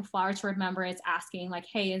want to pick a flower to remember, it's asking like,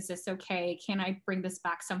 hey, is this okay? Can I bring this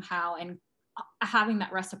back somehow? And having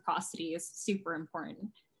that reciprocity is super important.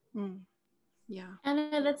 Yeah.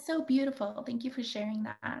 Anna, that's so beautiful. Thank you for sharing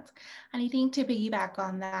that. And I think to piggyback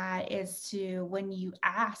on that is to, when you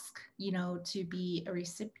ask, to be a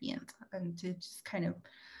recipient and to just kind of,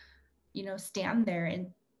 stand there and,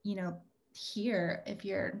 hear if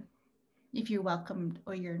you're welcomed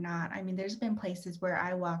or you're not. I mean, there's been places where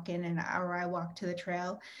I walk in or I walk to the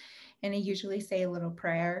trail and I usually say a little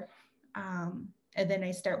prayer. And then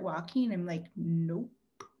I start walking and I'm like, nope,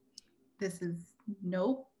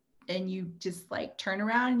 nope. And you just like turn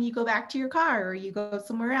around and you go back to your car or you go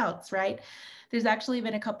somewhere else, right? There's actually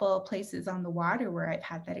been a couple of places on the water where I've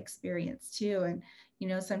had that experience too. And,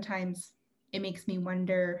 sometimes it makes me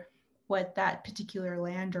wonder what that particular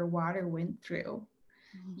land or water went through.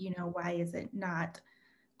 Why is it not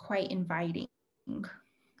quite inviting?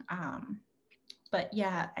 But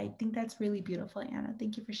yeah, I think that's really beautiful, Anna.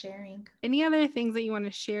 Thank you for sharing. Any other things that you want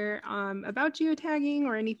to share about geotagging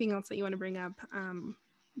or anything else that you want to bring up?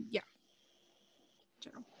 Yeah.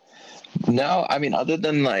 General. No, I mean, other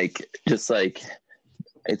than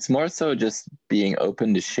it's more so just being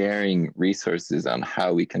open to sharing resources on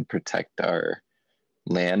how we can protect our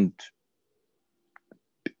land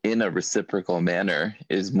in a reciprocal manner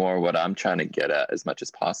is more what I'm trying to get at as much as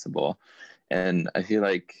possible. And I feel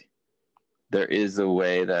like there is a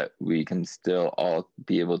way that we can still all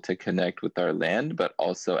be able to connect with our land, but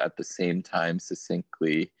also at the same time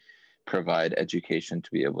succinctly provide education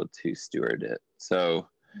to be able to steward it. So,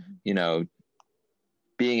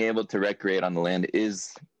 being able to recreate on the land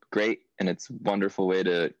is great, and it's a wonderful way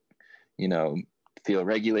to, feel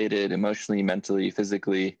regulated emotionally, mentally,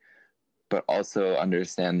 physically, but also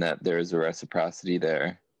understand that there's a reciprocity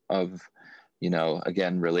there of,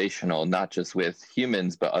 again, relational, not just with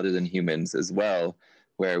humans, but other than humans as well,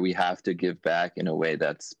 where we have to give back in a way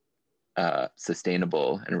that's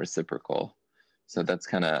sustainable and reciprocal. So that's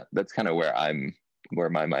kind of where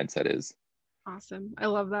my mindset is. Awesome. I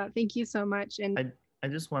love that. Thank you so much. And I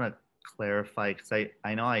just want to clarify, because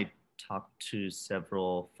I know I talked to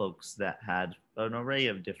several folks that had an array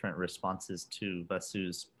of different responses to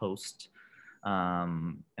Vasu's post.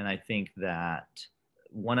 And I think that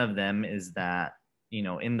one of them is that,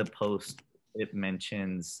 in the post, it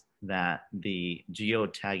mentions that the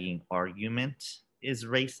geotagging argument is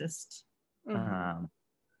racist. I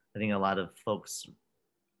think a lot of folks,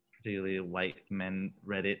 particularly white men,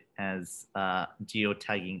 read it as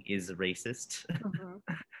geotagging is racist.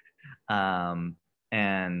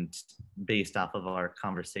 And based off of our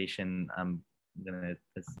conversation, I'm going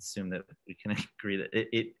to assume that we can agree that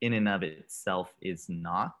it in and of itself is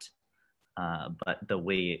not, but the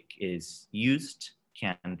way it is used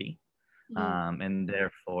can be. And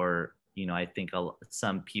therefore, I think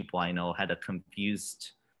some people I know had a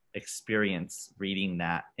confused experience reading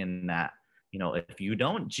that, in that, if you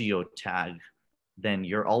don't geotag, then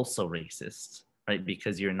you're also racist, right?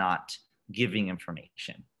 Because you're not giving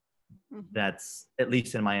information. That's, at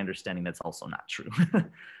least in my understanding, that's also not true.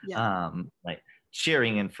 Like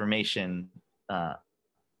sharing information,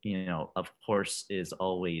 of course, is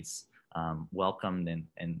always welcomed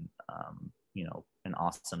and an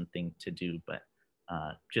awesome thing to do. But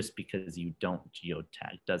just because you don't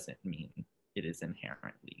geotag doesn't mean it is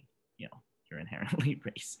inherently, you're inherently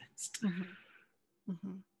racist.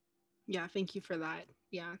 Yeah, thank you for that.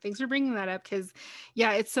 Yeah, thanks for bringing that up, because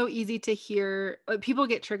it's so easy to hear people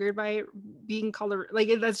get triggered by being called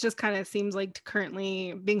that's just kind of seems like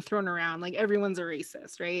currently being thrown around like everyone's a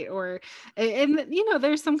racist, right? Or and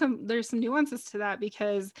there's some nuances to that,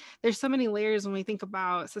 because there's so many layers when we think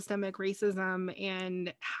about systemic racism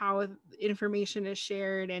and how information is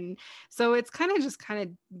shared. And so it's kind of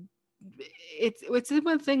it's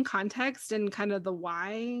within context and kind of the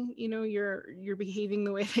why you're behaving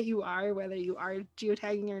the way that you are, whether you are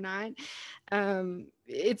geotagging or not.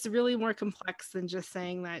 It's really more complex than just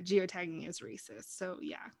saying that geotagging is racist. So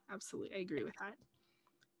yeah, absolutely, I agree with that.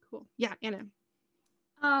 Cool. Yeah, Anna.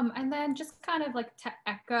 And then just kind of like to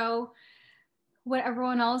echo what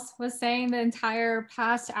everyone else was saying the entire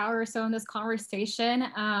past hour or so in this conversation,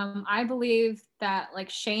 I believe that like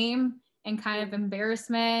shame and kind of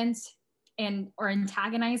embarrassment or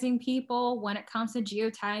antagonizing people when it comes to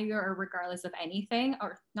geotagging, or regardless of anything,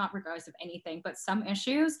 or not regardless of anything, but some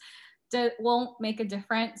issues that won't make a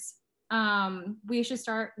difference. We should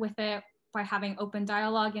start with it by having open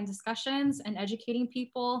dialogue and discussions and educating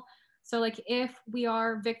people. So like if we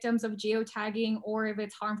are victims of geotagging, or if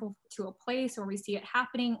it's harmful to a place, or we see it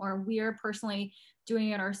happening, or we're personally doing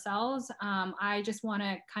it ourselves, I just want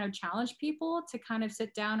to kind of challenge people to kind of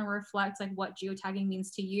sit down and reflect like what geotagging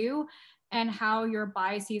means to you and how your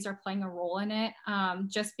biases are playing a role in it.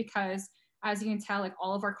 Just because, as you can tell, like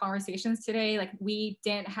all of our conversations today, like we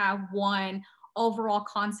didn't have one overall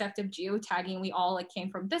concept of geotagging. We all like came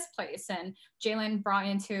from this place, and Jaylyn brought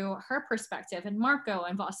into her perspective, and Marco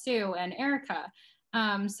and Vasu and Erica.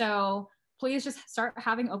 So please just start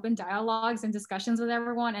having open dialogues and discussions with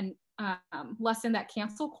everyone, and lessen that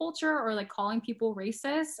cancel culture or like calling people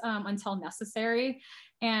racist until necessary.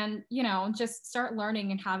 And, you know, just start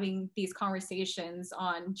learning and having these conversations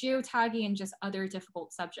on geotagging and just other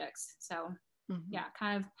difficult subjects. So yeah,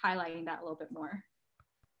 kind of highlighting that a little bit more.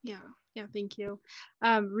 Yeah, thank you.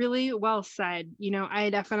 Really well said. You know, I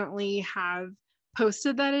definitely have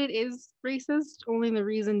posted that it is racist. Only the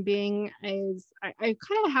reason being is I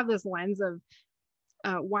kind of have this lens of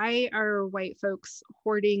why are white folks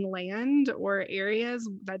hoarding land or areas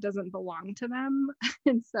that doesn't belong to them?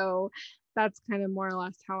 And so that's kind of more or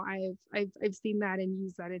less how I've seen that and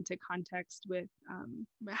used that into context with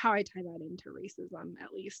how I tie that into racism,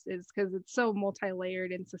 at least, is because it's so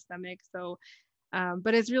multi-layered and systemic. So,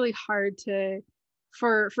 but it's really hard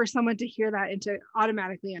for someone to hear that and to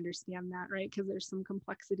automatically understand that, right? Because there's some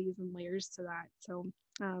complexities and layers to that. So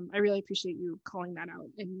I really appreciate you calling that out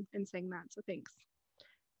and saying that. So thanks.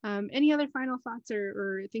 Any other final thoughts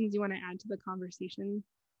or things you want to add to the conversation?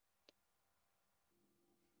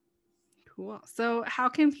 Cool. So how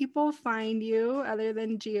can people find you other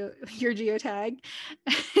than your geotag?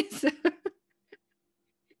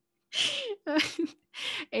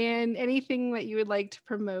 And anything that you would like to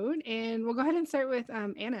promote? And we'll go ahead and start with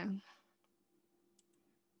Anna.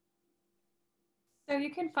 So you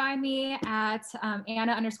can find me at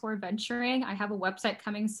Anna_venturing. I have a website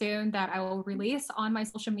coming soon that I will release on my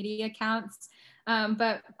social media accounts.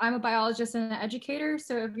 But I'm a biologist and an educator.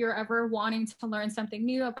 So if you're ever wanting to learn something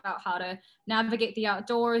new about how to navigate the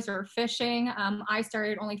outdoors or fishing, I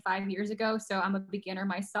started only 5 years ago. So I'm a beginner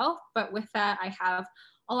myself. But with that, I have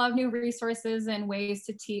a lot of new resources and ways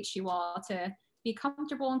to teach you all to be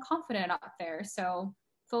comfortable and confident out there. So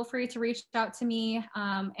feel free to reach out to me.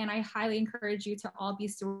 And I highly encourage you to all be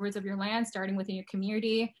stewards of your land, starting within your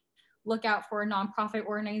community. Look out for nonprofit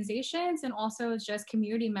organizations and also just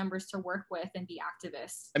community members to work with and be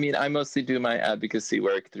activists. I mean, I mostly do my advocacy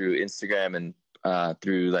work through Instagram and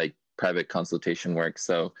through like private consultation work.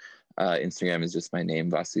 So Instagram is just my name,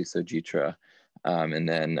 Vasu Sojitra. And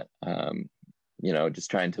then, you know, just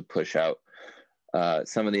trying to push out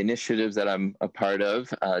some of the initiatives that I'm a part of.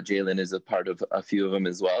 Jaylyn is a part of a few of them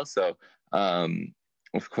as well. So,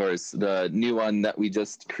 of course, the new one that we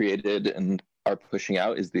just created and are pushing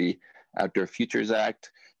out is the Outdoor Futures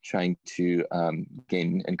Act, trying to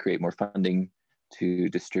gain and create more funding to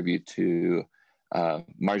distribute to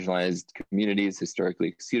marginalized communities, historically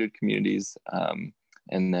excluded communities.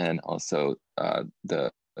 And then also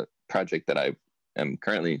the project that I am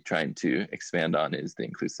currently trying to expand on is the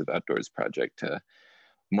Inclusive Outdoors Project to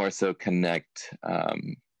more so connect,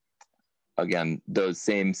 again, those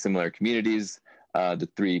same similar communities. The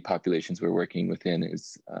three populations we're working within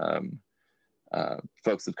is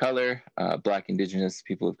folks of color, Black, Indigenous,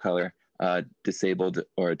 people of color, disabled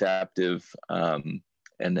or adaptive, and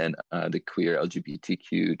then the queer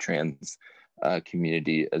LGBTQ trans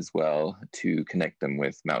community as well, to connect them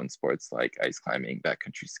with mountain sports like ice climbing,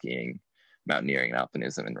 backcountry skiing, mountaineering,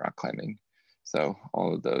 alpinism, and rock climbing. So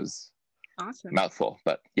all of those. Awesome. Mouthful,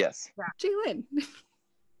 but yes. Yeah. Jaylyn.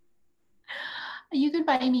 You can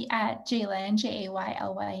find me at Jaylyn,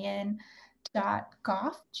 Jaylyn.Gough,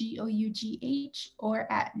 Gough,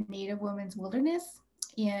 or at Native Women's Wilderness.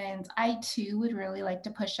 And I too would really like to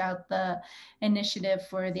push out the initiative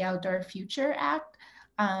for the Outdoor Future Act.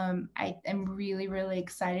 I am really, really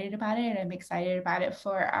excited about it. I'm excited about it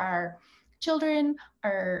for our children,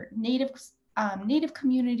 our native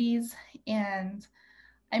communities, and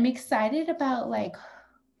I'm excited about like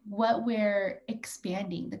what we're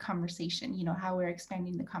expanding the conversation, you know, how we're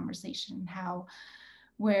expanding the conversation, how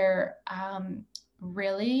we're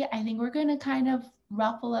really, I think we're going to kind of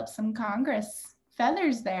ruffle up some Congress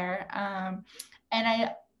feathers there.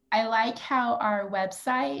 And I like how our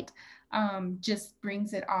website just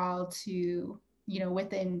brings it all to, you know,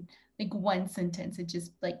 within like one sentence. It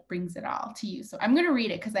just like brings it all to you. So I'm going to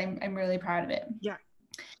read it because I'm really proud of it. Yeah.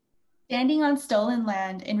 Standing on stolen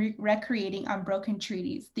land and recreating on broken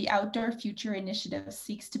treaties, the Outdoor Future Initiative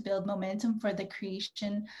seeks to build momentum for the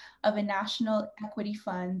creation of a national equity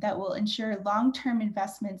fund that will ensure long-term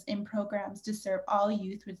investments in programs to serve all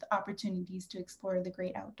youth with opportunities to explore the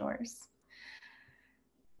great outdoors.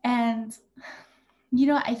 And,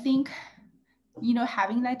 I think,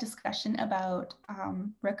 having that discussion about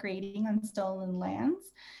recreating on stolen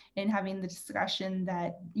lands and having the discussion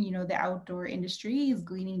that, the outdoor industry is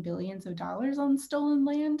gleaning billions of dollars on stolen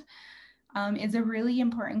land is a really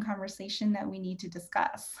important conversation that we need to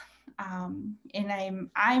discuss. And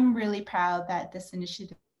I'm really proud that this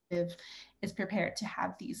initiative is prepared to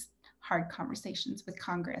have these hard conversations with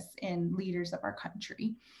Congress and leaders of our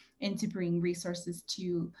country, and to bring resources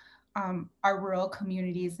to our rural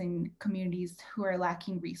communities and communities who are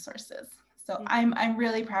lacking resources. So I'm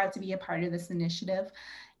really proud to be a part of this initiative,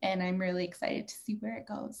 and I'm really excited to see where it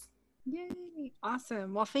goes. Yay.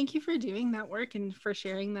 Awesome. Well, thank you for doing that work and for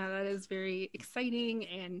sharing that. That is very exciting,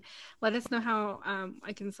 and let us know how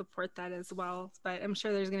I can support that as well. But I'm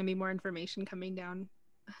sure there's going to be more information coming down.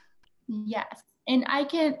 Yes. And I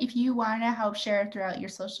can, if you want to help share throughout your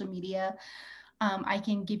social media, I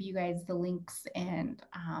can give you guys the links, and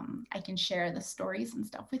I can share the stories and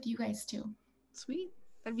stuff with you guys too. Sweet.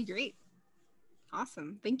 That'd be great.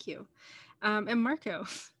 Awesome. Thank you. And Marco.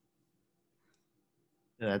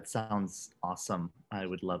 That sounds awesome. I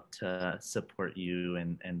would love to support you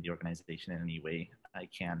and the organization in any way I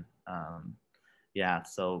can.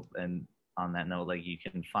 So, and on that note, like, you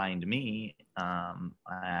can find me on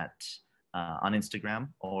Instagram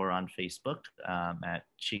or on Facebook at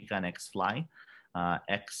Xicanx Fly.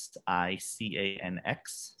 Xicanx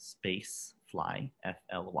space fly,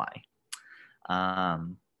 FLY.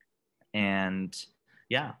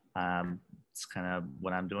 It's kind of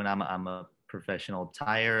what I'm doing. I'm a professional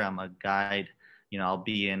tyer. I'm a guide. I'll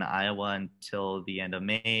be in Iowa until the end of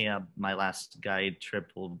May. My last guide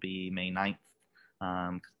trip will be May 9th.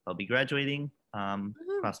 I'll be graduating.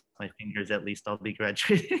 Cross my fingers, at least I'll be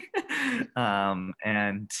graduating.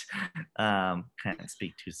 Can't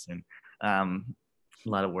speak too soon. A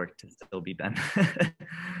lot of work to still be done,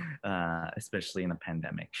 especially in a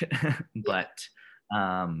pandemic. But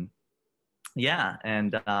I'll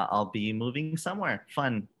be moving somewhere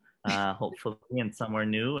fun, hopefully, and somewhere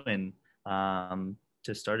new, and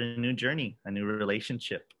to start a new journey, a new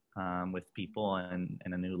relationship with people, and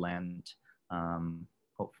a new land,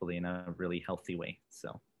 hopefully in a really healthy way.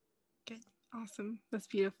 So good. Awesome. That's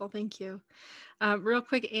beautiful. Thank you. Real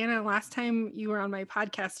quick, Anna, last time you were on my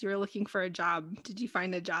podcast, you were looking for a job. Did you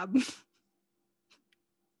find a job?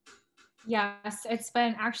 Yes, it's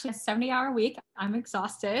been actually a 70-hour week. I'm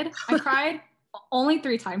exhausted. I cried only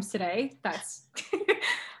 3 times today. That's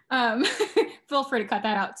feel free to cut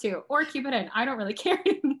that out too, or keep it in. I don't really care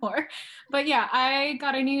anymore. But yeah, I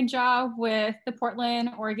got a new job with the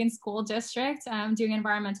Portland, Oregon School District, doing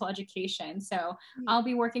environmental education. So I'll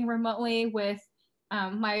be working remotely with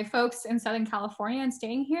my folks in Southern California and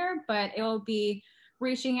staying here, but it will be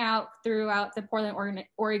reaching out throughout the Portland,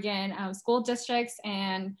 Oregon school districts.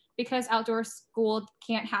 And because outdoor school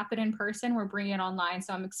can't happen in person, we're bringing it online.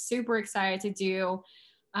 So I'm super excited to do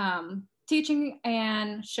teaching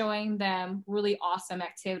and showing them really awesome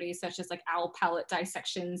activities such as like owl pellet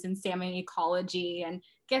dissections and salmon ecology, and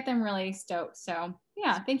get them really stoked. So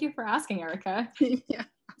yeah, thank you for asking, Erica. Yeah.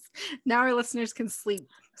 Now our listeners can sleep.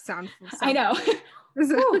 Sound. I know.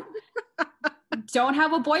 Don't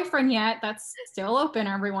have a boyfriend yet. That's still open,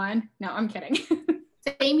 everyone. No, I'm kidding.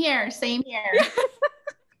 Same here. Find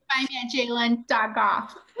me at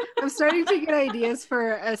Jaylyn.Gough. I'm starting to get ideas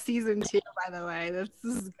for a season 2, by the way. This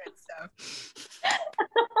is good stuff.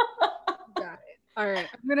 Got it. All right.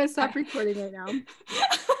 I'm going to stop recording right now.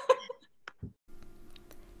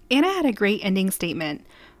 Anna had a great ending statement.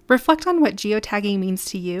 Reflect on what geotagging means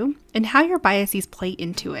to you and how your biases play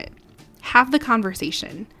into it. Have the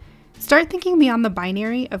conversation. Start thinking beyond the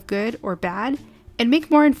binary of good or bad, and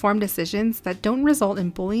make more informed decisions that don't result in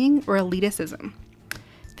bullying or elitism.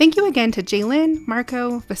 Thank you again to Jaylyn,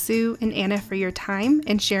 Marco, Vasu, and Anna for your time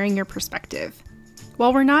and sharing your perspective.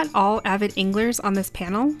 While we're not all avid anglers on this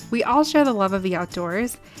panel, we all share the love of the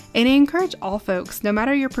outdoors, and I encourage all folks, no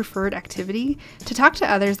matter your preferred activity, to talk to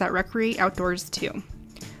others that recreate outdoors too.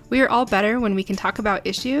 We are all better when we can talk about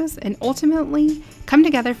issues and ultimately come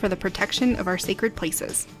together for the protection of our sacred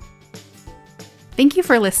places. Thank you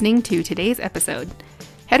for listening to today's episode.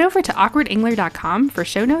 Head over to awkwardangler.com for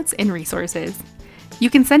show notes and resources. You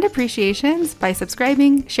can send appreciations by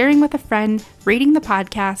subscribing, sharing with a friend, rating the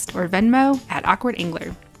podcast, or Venmo at Awkward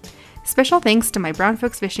Angler. Special thanks to my Brown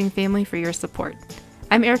Folks Fishing family for your support.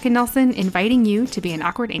 I'm Erica Nelson, inviting you to be an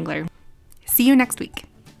awkward angler. See you next week.